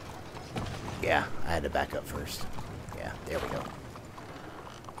 Yeah, I had to back up first. Yeah, there we go.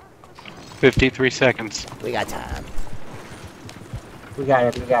 53 seconds. We got time. We got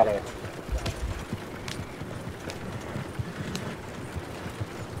it, we got it.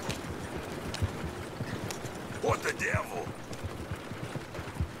 What the devil?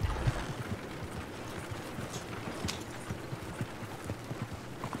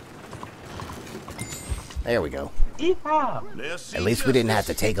 There we go. Yeehaw! At least we didn't have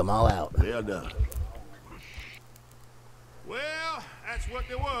to take them all out. They're done. Well, that's what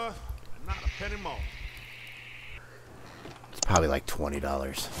they were, and not a penny more. It's probably like $20.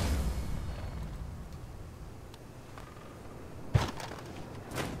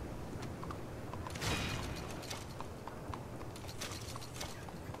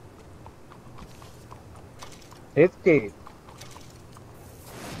 $50.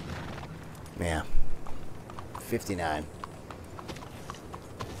 Yeah. 59.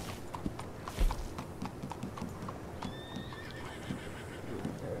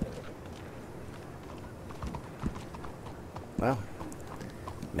 Well,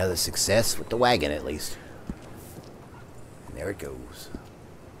 another success with the wagon at least. And there it goes.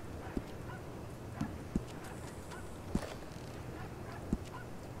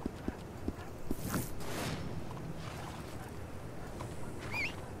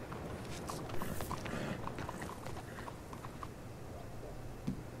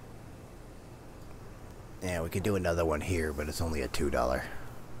 Yeah, we could do another one here, but it's only a $2.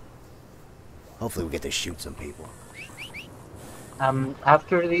 Hopefully we get to shoot some people.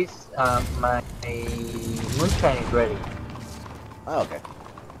 After this, my moonshine is ready. Oh, okay.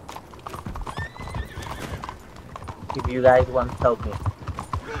 If you guys want to help me.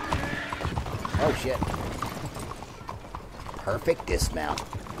 Oh shit. Perfect dismount.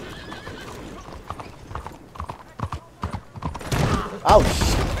 Oh shit.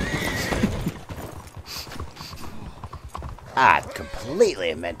 I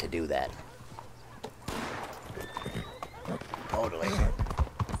completely meant to do that. Totally.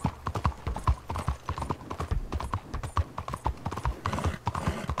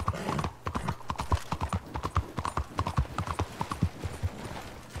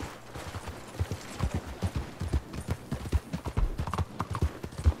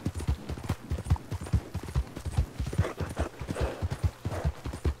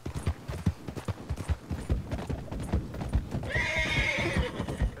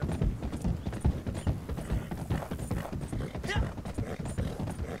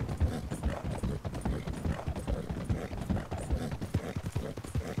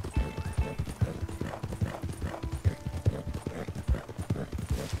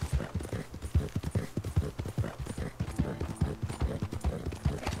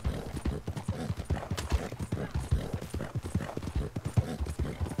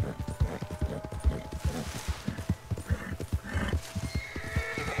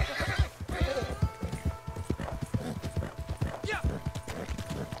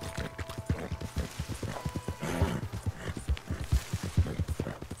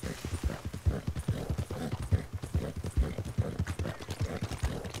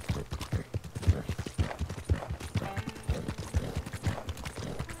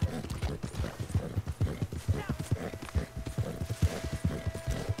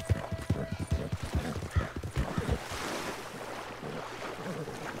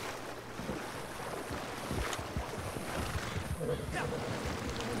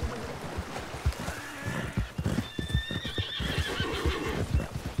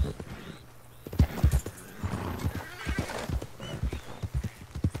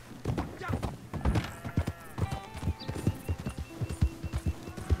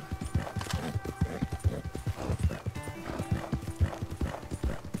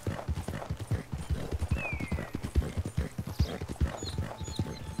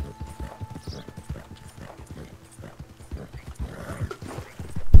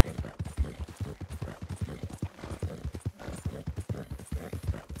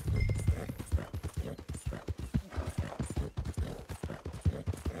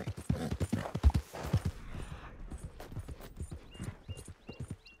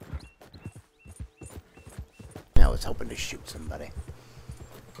 was hoping to shoot somebody.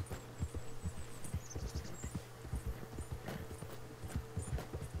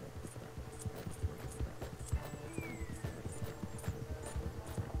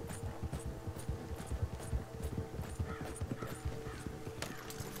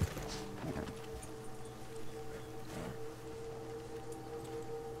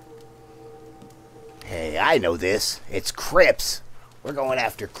 Hey, I know this. It's Crips. We're going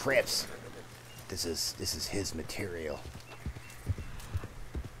after Crips. This is his material.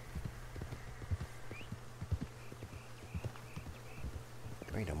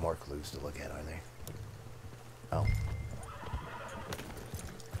 There ain't no more clues to look at, are there? Oh.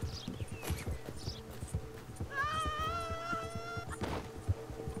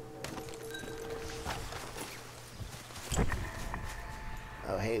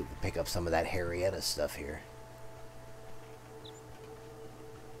 Oh, hey, we'll pick up some of that Harrietta stuff here.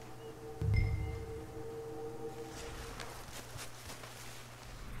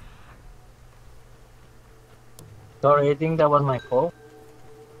 Sorry, I think that was my fault.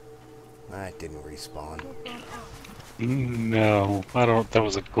 That didn't respawn. No, I don't. That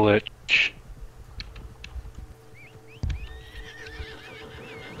was a glitch.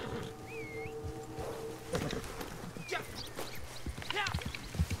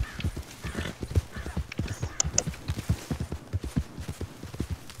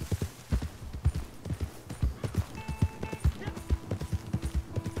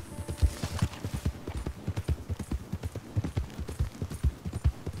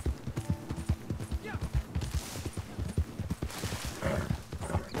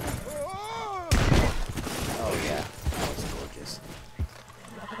 Oh yeah, that was gorgeous.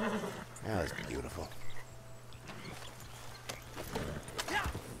 That was beautiful.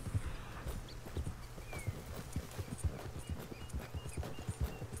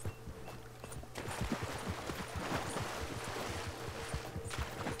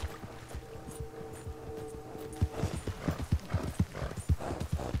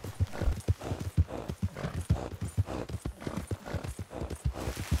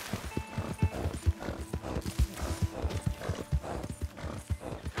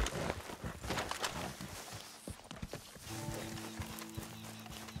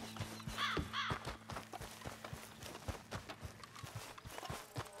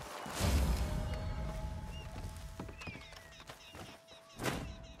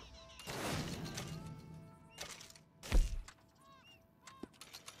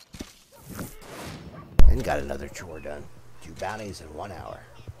 And got another chore done. 2 bounties in 1 hour.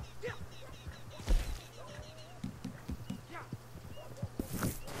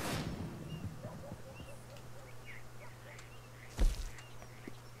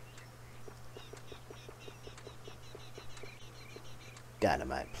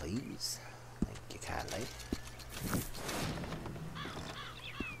 Dynamite, please. Thank you kindly.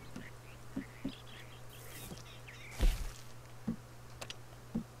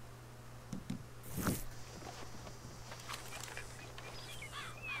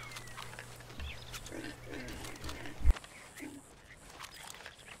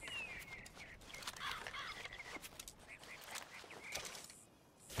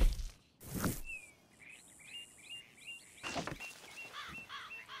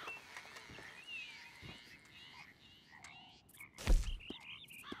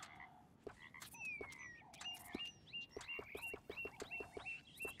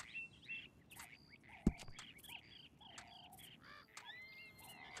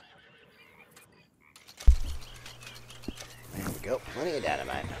 There we go. Plenty of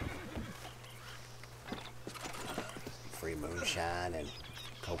dynamite. Free moonshine and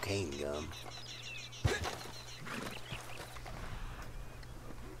cocaine gum.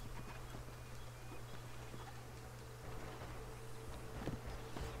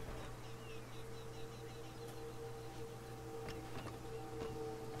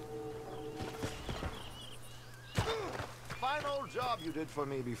 Fine old job you did for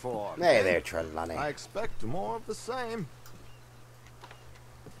me before. Hey there, Trelawney. I expect more of the same.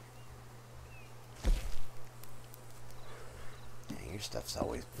 Your stuff's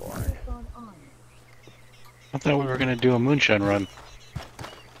always boring. I thought we were gonna do a moonshine run.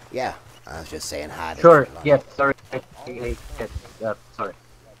 Yeah, I was just saying hi to Sure, Trelawney. yes, sorry. Yes, sorry.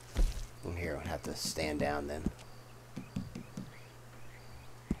 Here, I'll have to stand down then.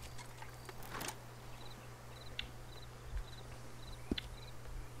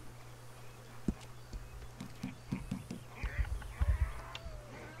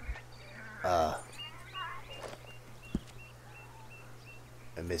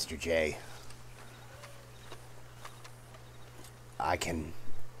 Mr. J, I can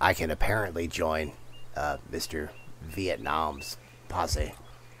apparently join Mr. Vietnam's posse.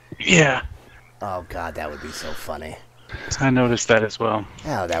 Yeah. Oh god, that would be so funny. I noticed that as well.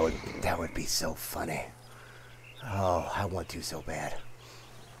 Oh, that would be so funny. Oh, I want to so bad.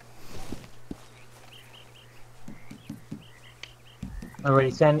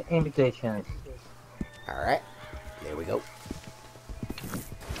 Already sent invitations. Alright, there we go.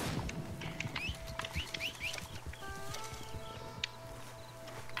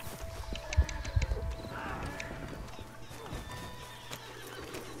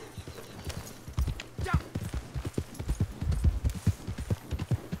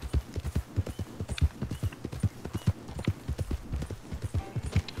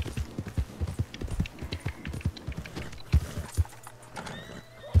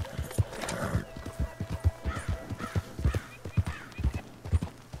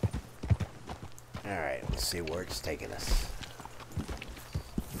 Alright, let's see where it's taking us.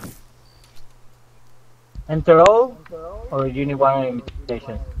 Enter all, or you need one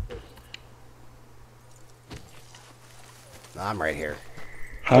invitation? I'm right here.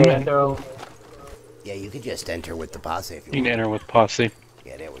 I'm in. Enter all. Yeah, you could just enter with the posse if you want. You can enter with posse.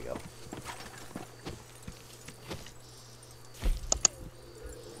 Yeah, there we go.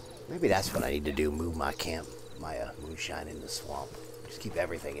 Maybe that's what I need to do, move my camp, my moonshine in the swamp. Just keep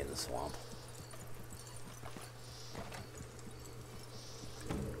everything in the swamp.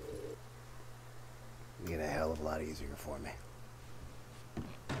 Get a hell of a lot easier for me.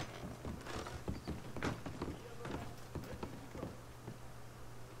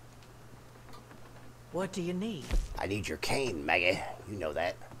 What do you need? I need your cane, Maggie. You know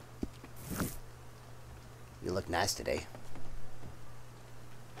that. You look nice today.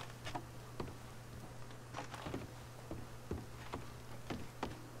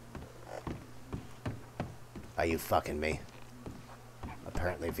 Are you fucking me?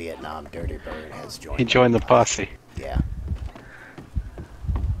 Apparently Vietnam Dirty Bird has joined. He joined the posse. Yeah.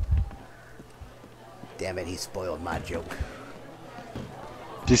 Damn it, he spoiled my joke.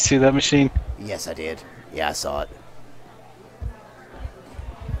 Did you see that machine? Yes, I did. Yeah, I saw it.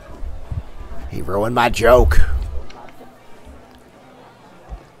 He ruined my joke.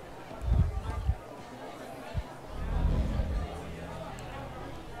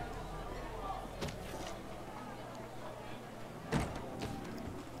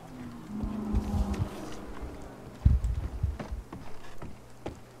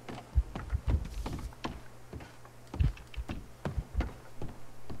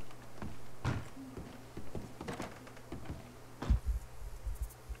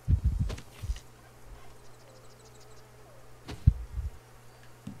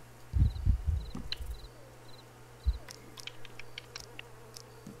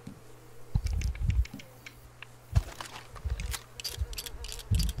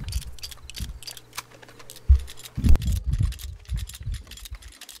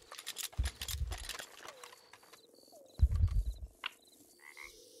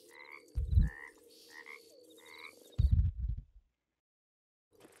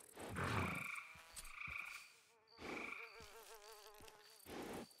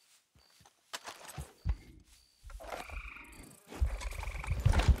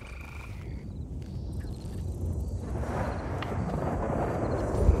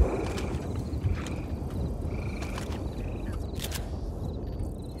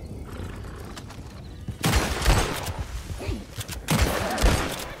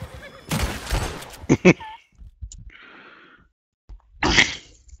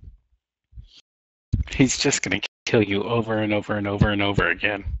 He's just gonna kill you over and over and over and over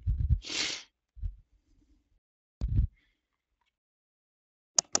again.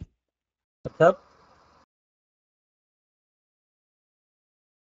 What's up?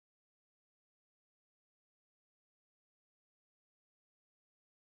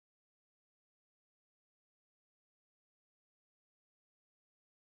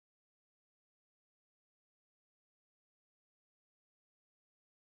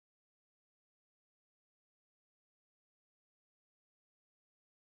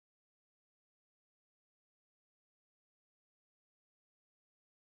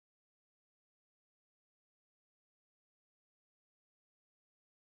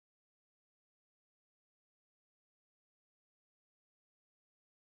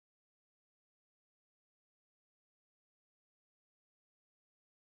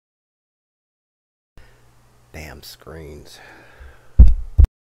 Damn screens.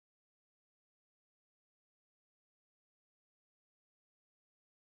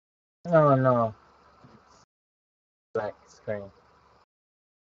 No, no. Black screen.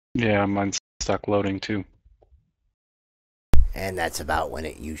 Yeah, mine's stuck loading too. And that's about when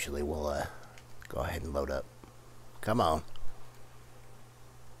it usually will go ahead and load up. Come on.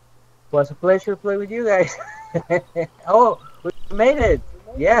 Was a pleasure to play with you guys. Oh, we made it.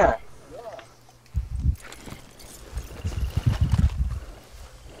 Yeah.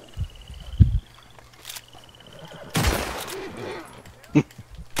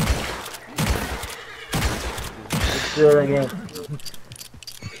 Let's do it again.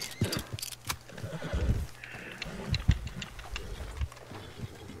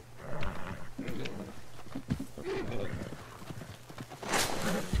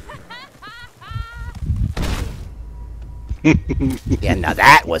 Yeah, now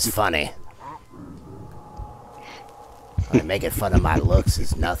that was funny. Like, making fun of my looks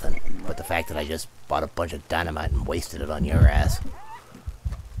is nothing, but the fact that I just bought a bunch of dynamite and wasted it on your ass.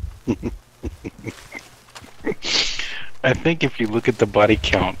 I think if you look at the body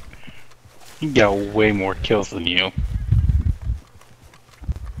count, he got way more kills than you.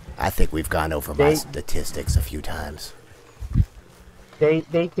 I think we've gone over my statistics a few times.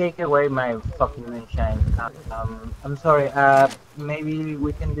 They take away my fucking moonshine. I'm sorry. Maybe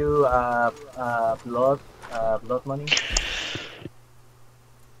we can do blood money.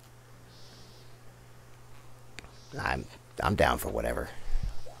 I'm down for whatever.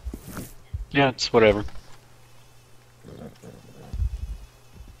 Yeah, it's whatever.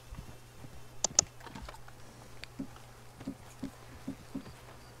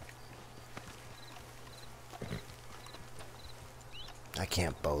 I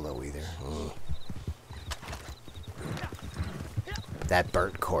can't bolo either. That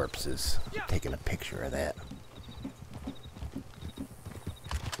burnt corpse is taking a picture of that.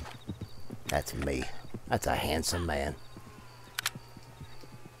 That's me. That's a handsome man.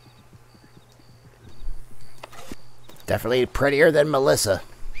 Definitely prettier than Melissa.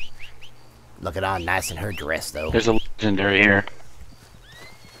 Looking all nice in her dress, though. There's a legendary here.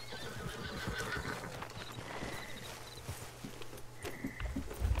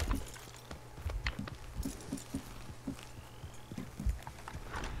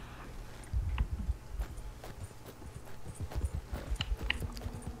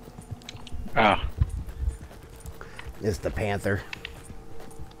 Ah. This is the Panther.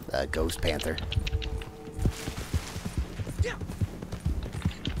 The Ghost Panther.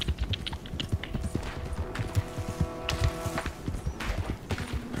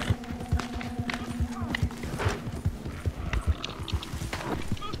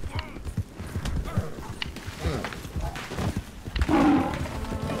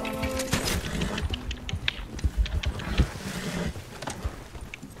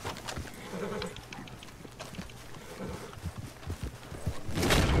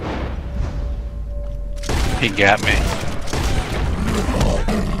 He got me.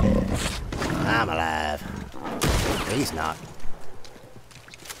 I'm alive. He's not.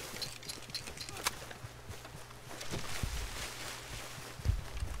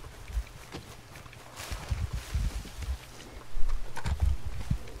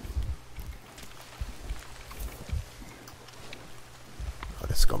 Oh,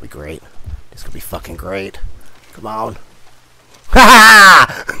 this is gonna be great. This is gonna be fucking great. Come on. Ha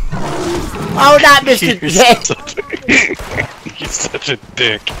ha! Oh, not Mr. Dick! You're such a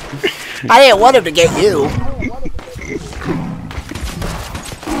dick. I didn't want him to get you.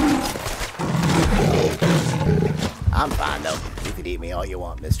 I'm fine, though. You can eat me all you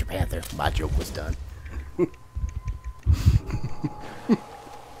want, Mr. Panther. My joke was done.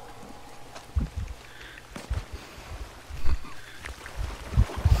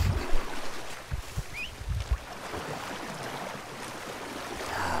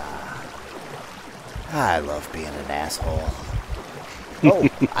 I love being an asshole. Oh,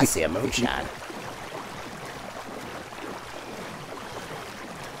 I see a moonshine.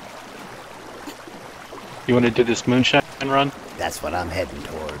 You want to do this moonshine run? That's what I'm heading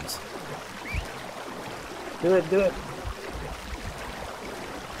towards. Do it, do it.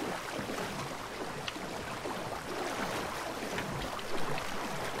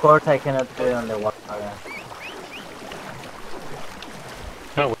 Of course, I cannot do it on the water.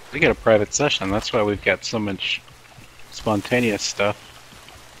 Oh, we got a private session. That's why we've got so much spontaneous stuff.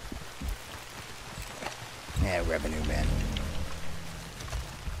 Yeah, revenue man.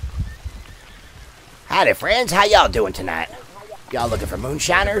 Howdy, friends. How y'all doing tonight? Y'all looking for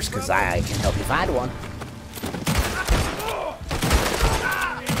moonshiners? Because I can help you find one.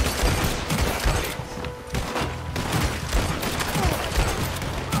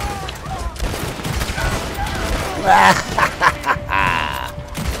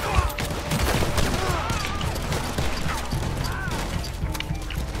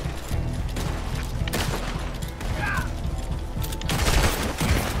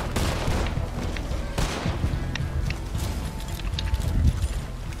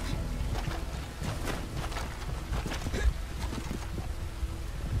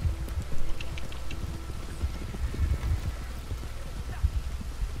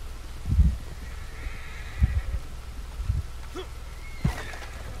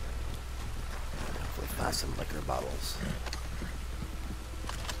 Ah, some liquor bottles.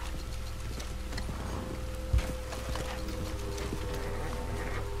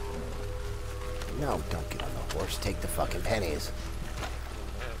 No, don't get on the horse. Take the fucking pennies.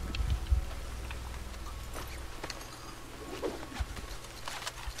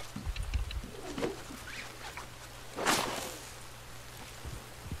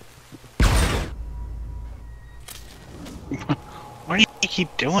 Why do you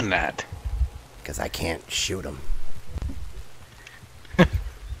keep doing that? Because I can't shoot him.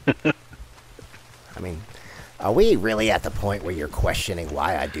 I mean, are we really at the point where you're questioning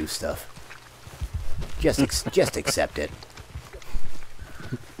why I do stuff? Just accept it.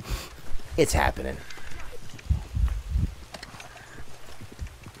 It's happening.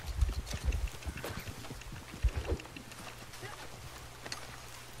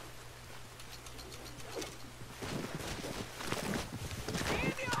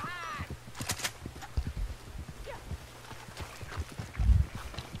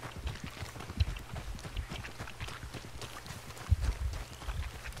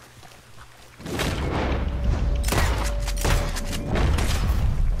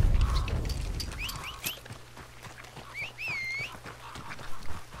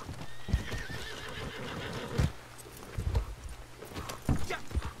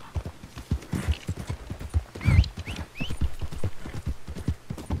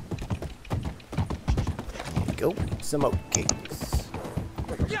 Go, some oatcakes.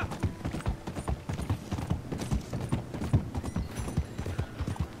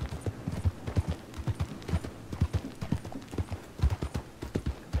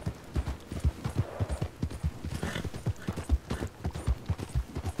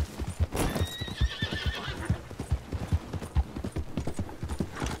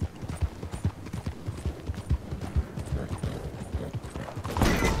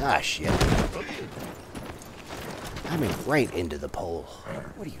 Ah, shit. I mean, right into the pole.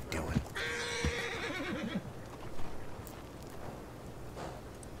 What are you doing?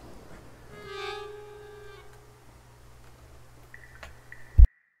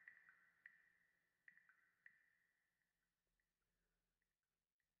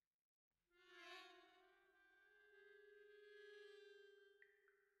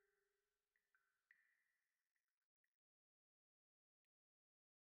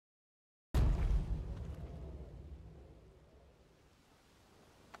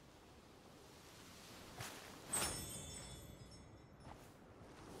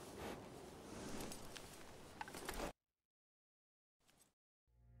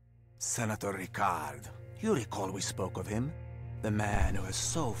 Senator Ricard. You recall we spoke of him? The man who has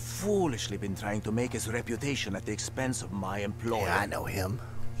so foolishly been trying to make his reputation at the expense of my employer. Yeah, I know him.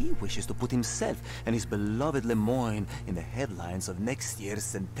 He wishes to put himself and his beloved Lemoyne in the headlines of next year's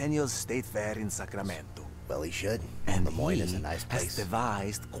Centennial State Fair in Sacramento. Well, he should. And Lemoyne is a nice place. Has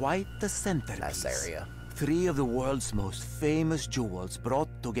devised quite the centerpiece. Nice area. 3 of the world's most famous jewels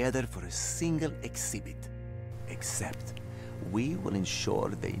brought together for a single exhibit. Except, we will ensure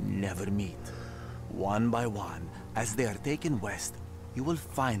they never meet. One by one, as they are taken west, you will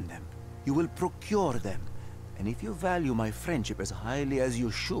find them. You will procure them. And if you value my friendship as highly as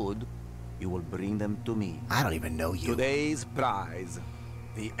you should, you will bring them to me. I don't even know you. Today's prize,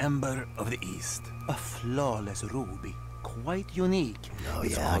 the Ember of the East. A flawless ruby, quite unique. Oh,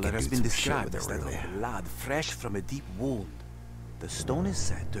 Its yeah, color has been described as that ruby. of blood fresh from a deep wound. The stone is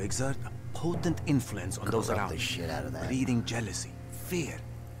said to exert a potent influence on those around, the shit out of that. breeding jealousy, fear,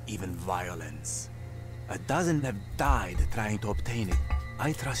 even violence. A dozen have died trying to obtain it.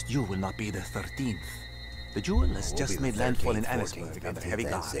 I trust you will not be the 13th. The jewel has just made landfall in Annisburg under heavy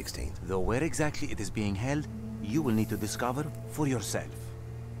guard. 16th. Though where exactly it is being held, you will need to discover for yourself.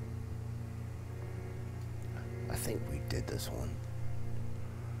 I think we did this one.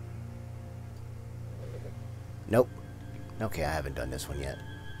 Nope. Okay, I haven't done this one yet.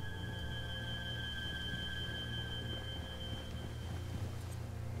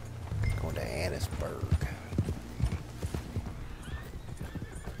 Going to Annisburg.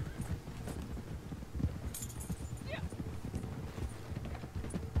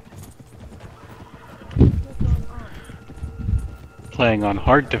 Playing on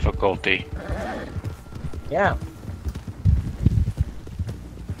hard difficulty. Yeah.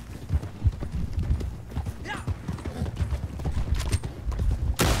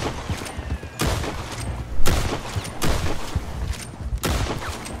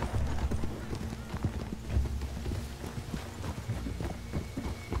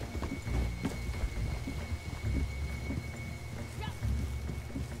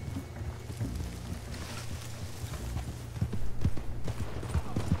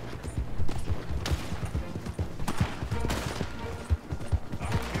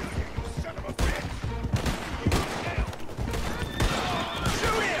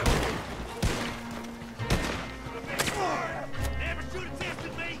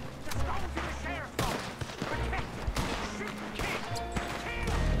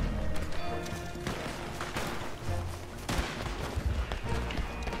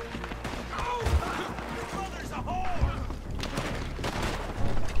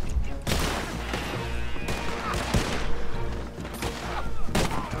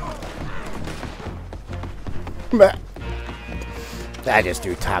 I just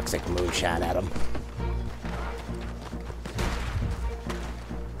threw toxic moonshine at him.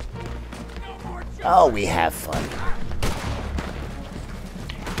 Oh, we have fun.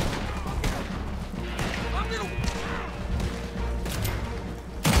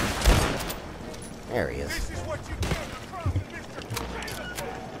 There he is.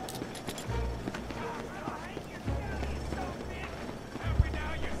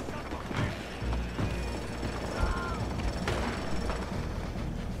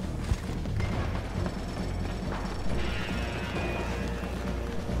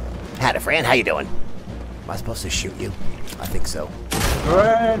 Howdy, friend. How you doing? Am I supposed to shoot you? I think so.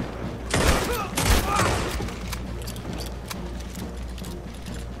 Run!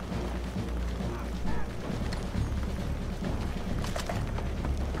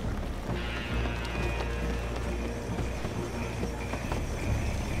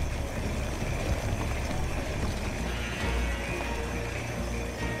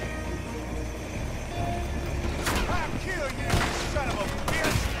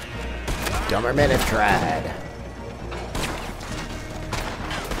 Dumber men have tried.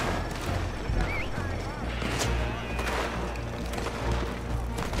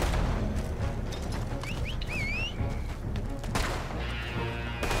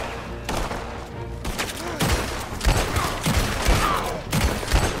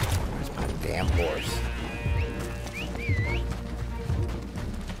 Where's my damn horse?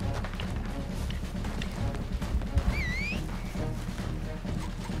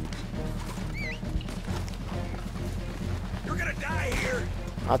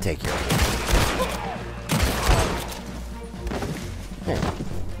 I'll take your Here.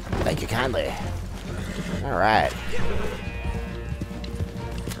 Thank you kindly. All right.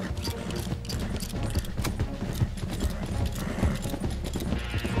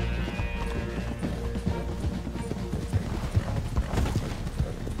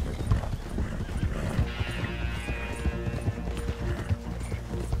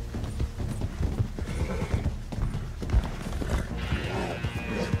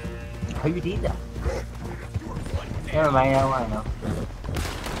 How you did that? Never mind, I want to know.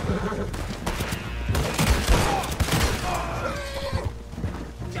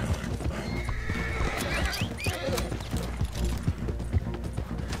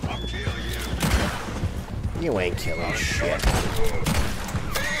 You ain't killing shit.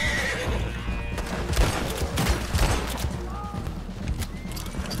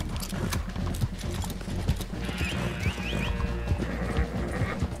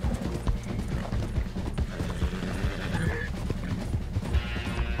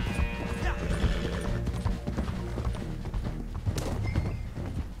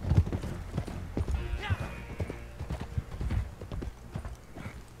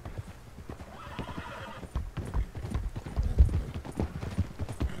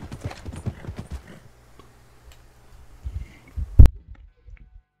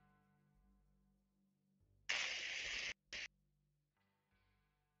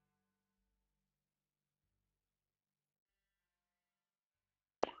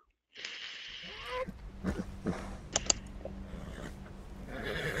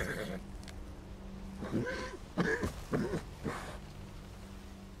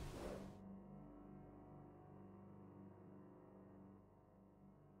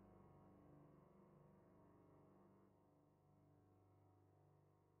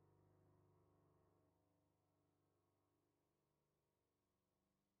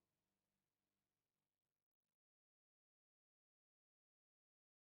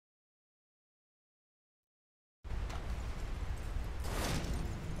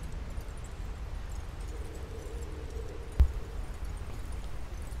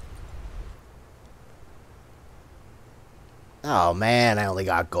 Oh man, I only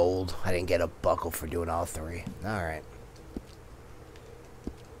got gold. I didn't get a buckle for doing all three. Alright.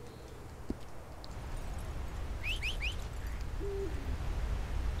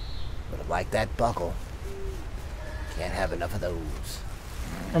 Would have liked that buckle. Can't have enough of those.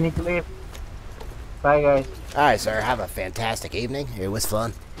 I need to leave. Bye, guys. Alright, sir. Have a fantastic evening. It was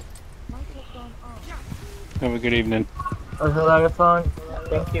fun. Have a good evening. It was a lot of fun.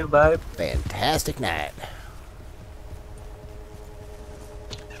 Thank you, bye. Fantastic night.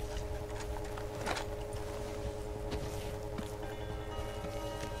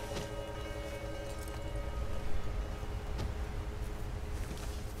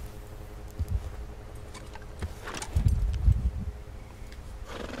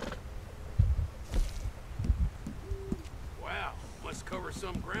 Wow, must cover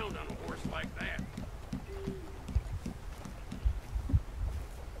some ground on a horse like that.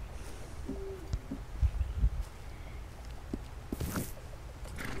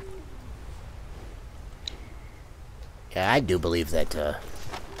 Yeah, I do believe that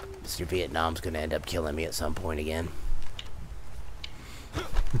Mr. Vietnam's gonna end up killing me at some point again.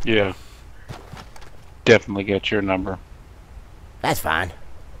 Yeah. Definitely get your number. That's fine.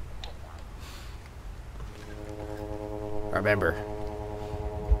 Remember,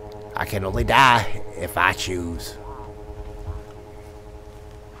 I can only die if I choose.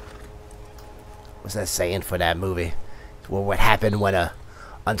 What's that saying for that movie? Well, what happened when a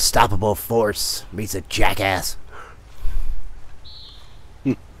unstoppable force meets a jackass?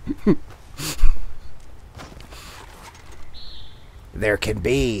 There can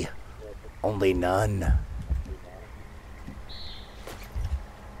be only none.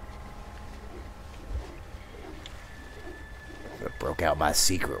 I broke out my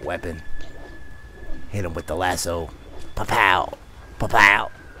secret weapon. Hit him with the lasso. Pa-pow!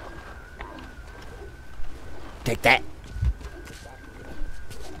 Pa-pow! Take that.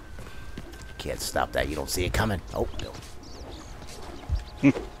 Can't stop that. You don't see it coming. Oh, no.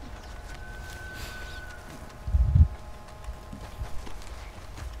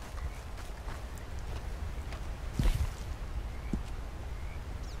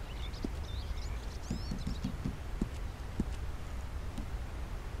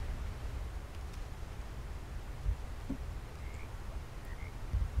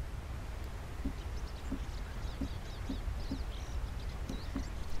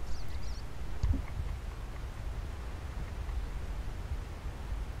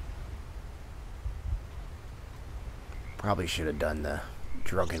 Probably should have done the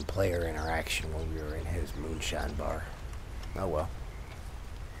drunken player interaction when we were in his moonshine bar. Oh well.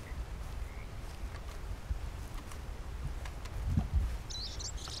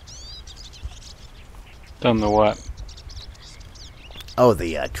 Done the what? Oh,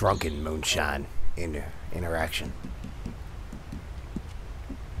 the drunken moonshine interaction.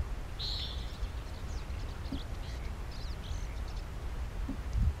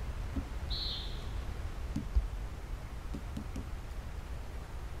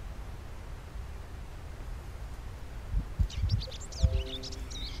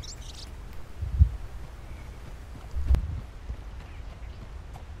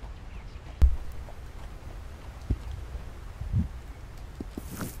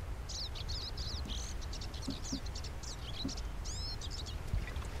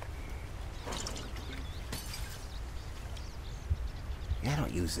 I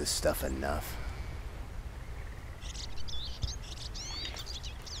don't use this stuff enough.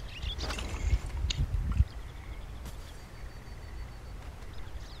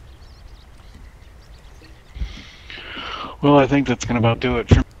 Well, I think that's gonna about do it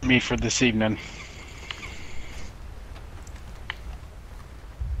for me for this evening.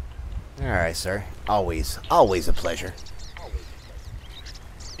 Alright, sir. Always a pleasure.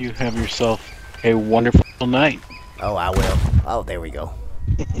 You have yourself a wonderful night. Oh, I will. Oh, there we go.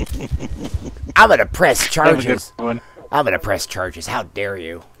 I'm gonna press charges. Have a good one. I'm gonna press charges. How dare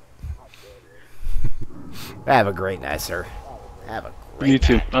you? Have a great night, sir. Have a great night.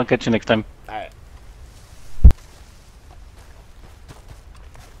 You too. I'll catch you next time. Alright.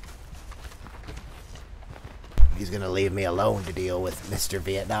 He's gonna leave me alone to deal with Mr.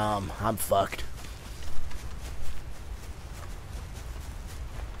 Vietnam. I'm fucked.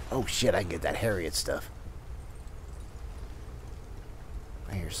 Oh shit, I can get that Harriet stuff.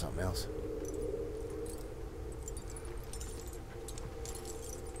 I hear something else.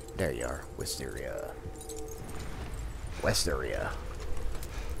 There you are, Wisteria. Westeria.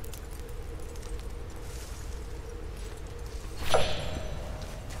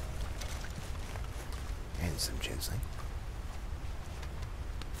 And some ginseng.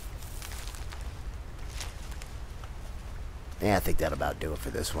 Yeah, I think that'll about do it for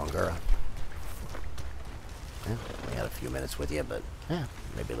this one, girl. Yeah, we had a few minutes with you, but yeah,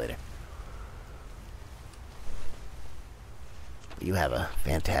 maybe later. You have a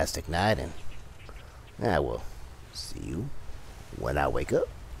fantastic night, and I will see you when I wake up.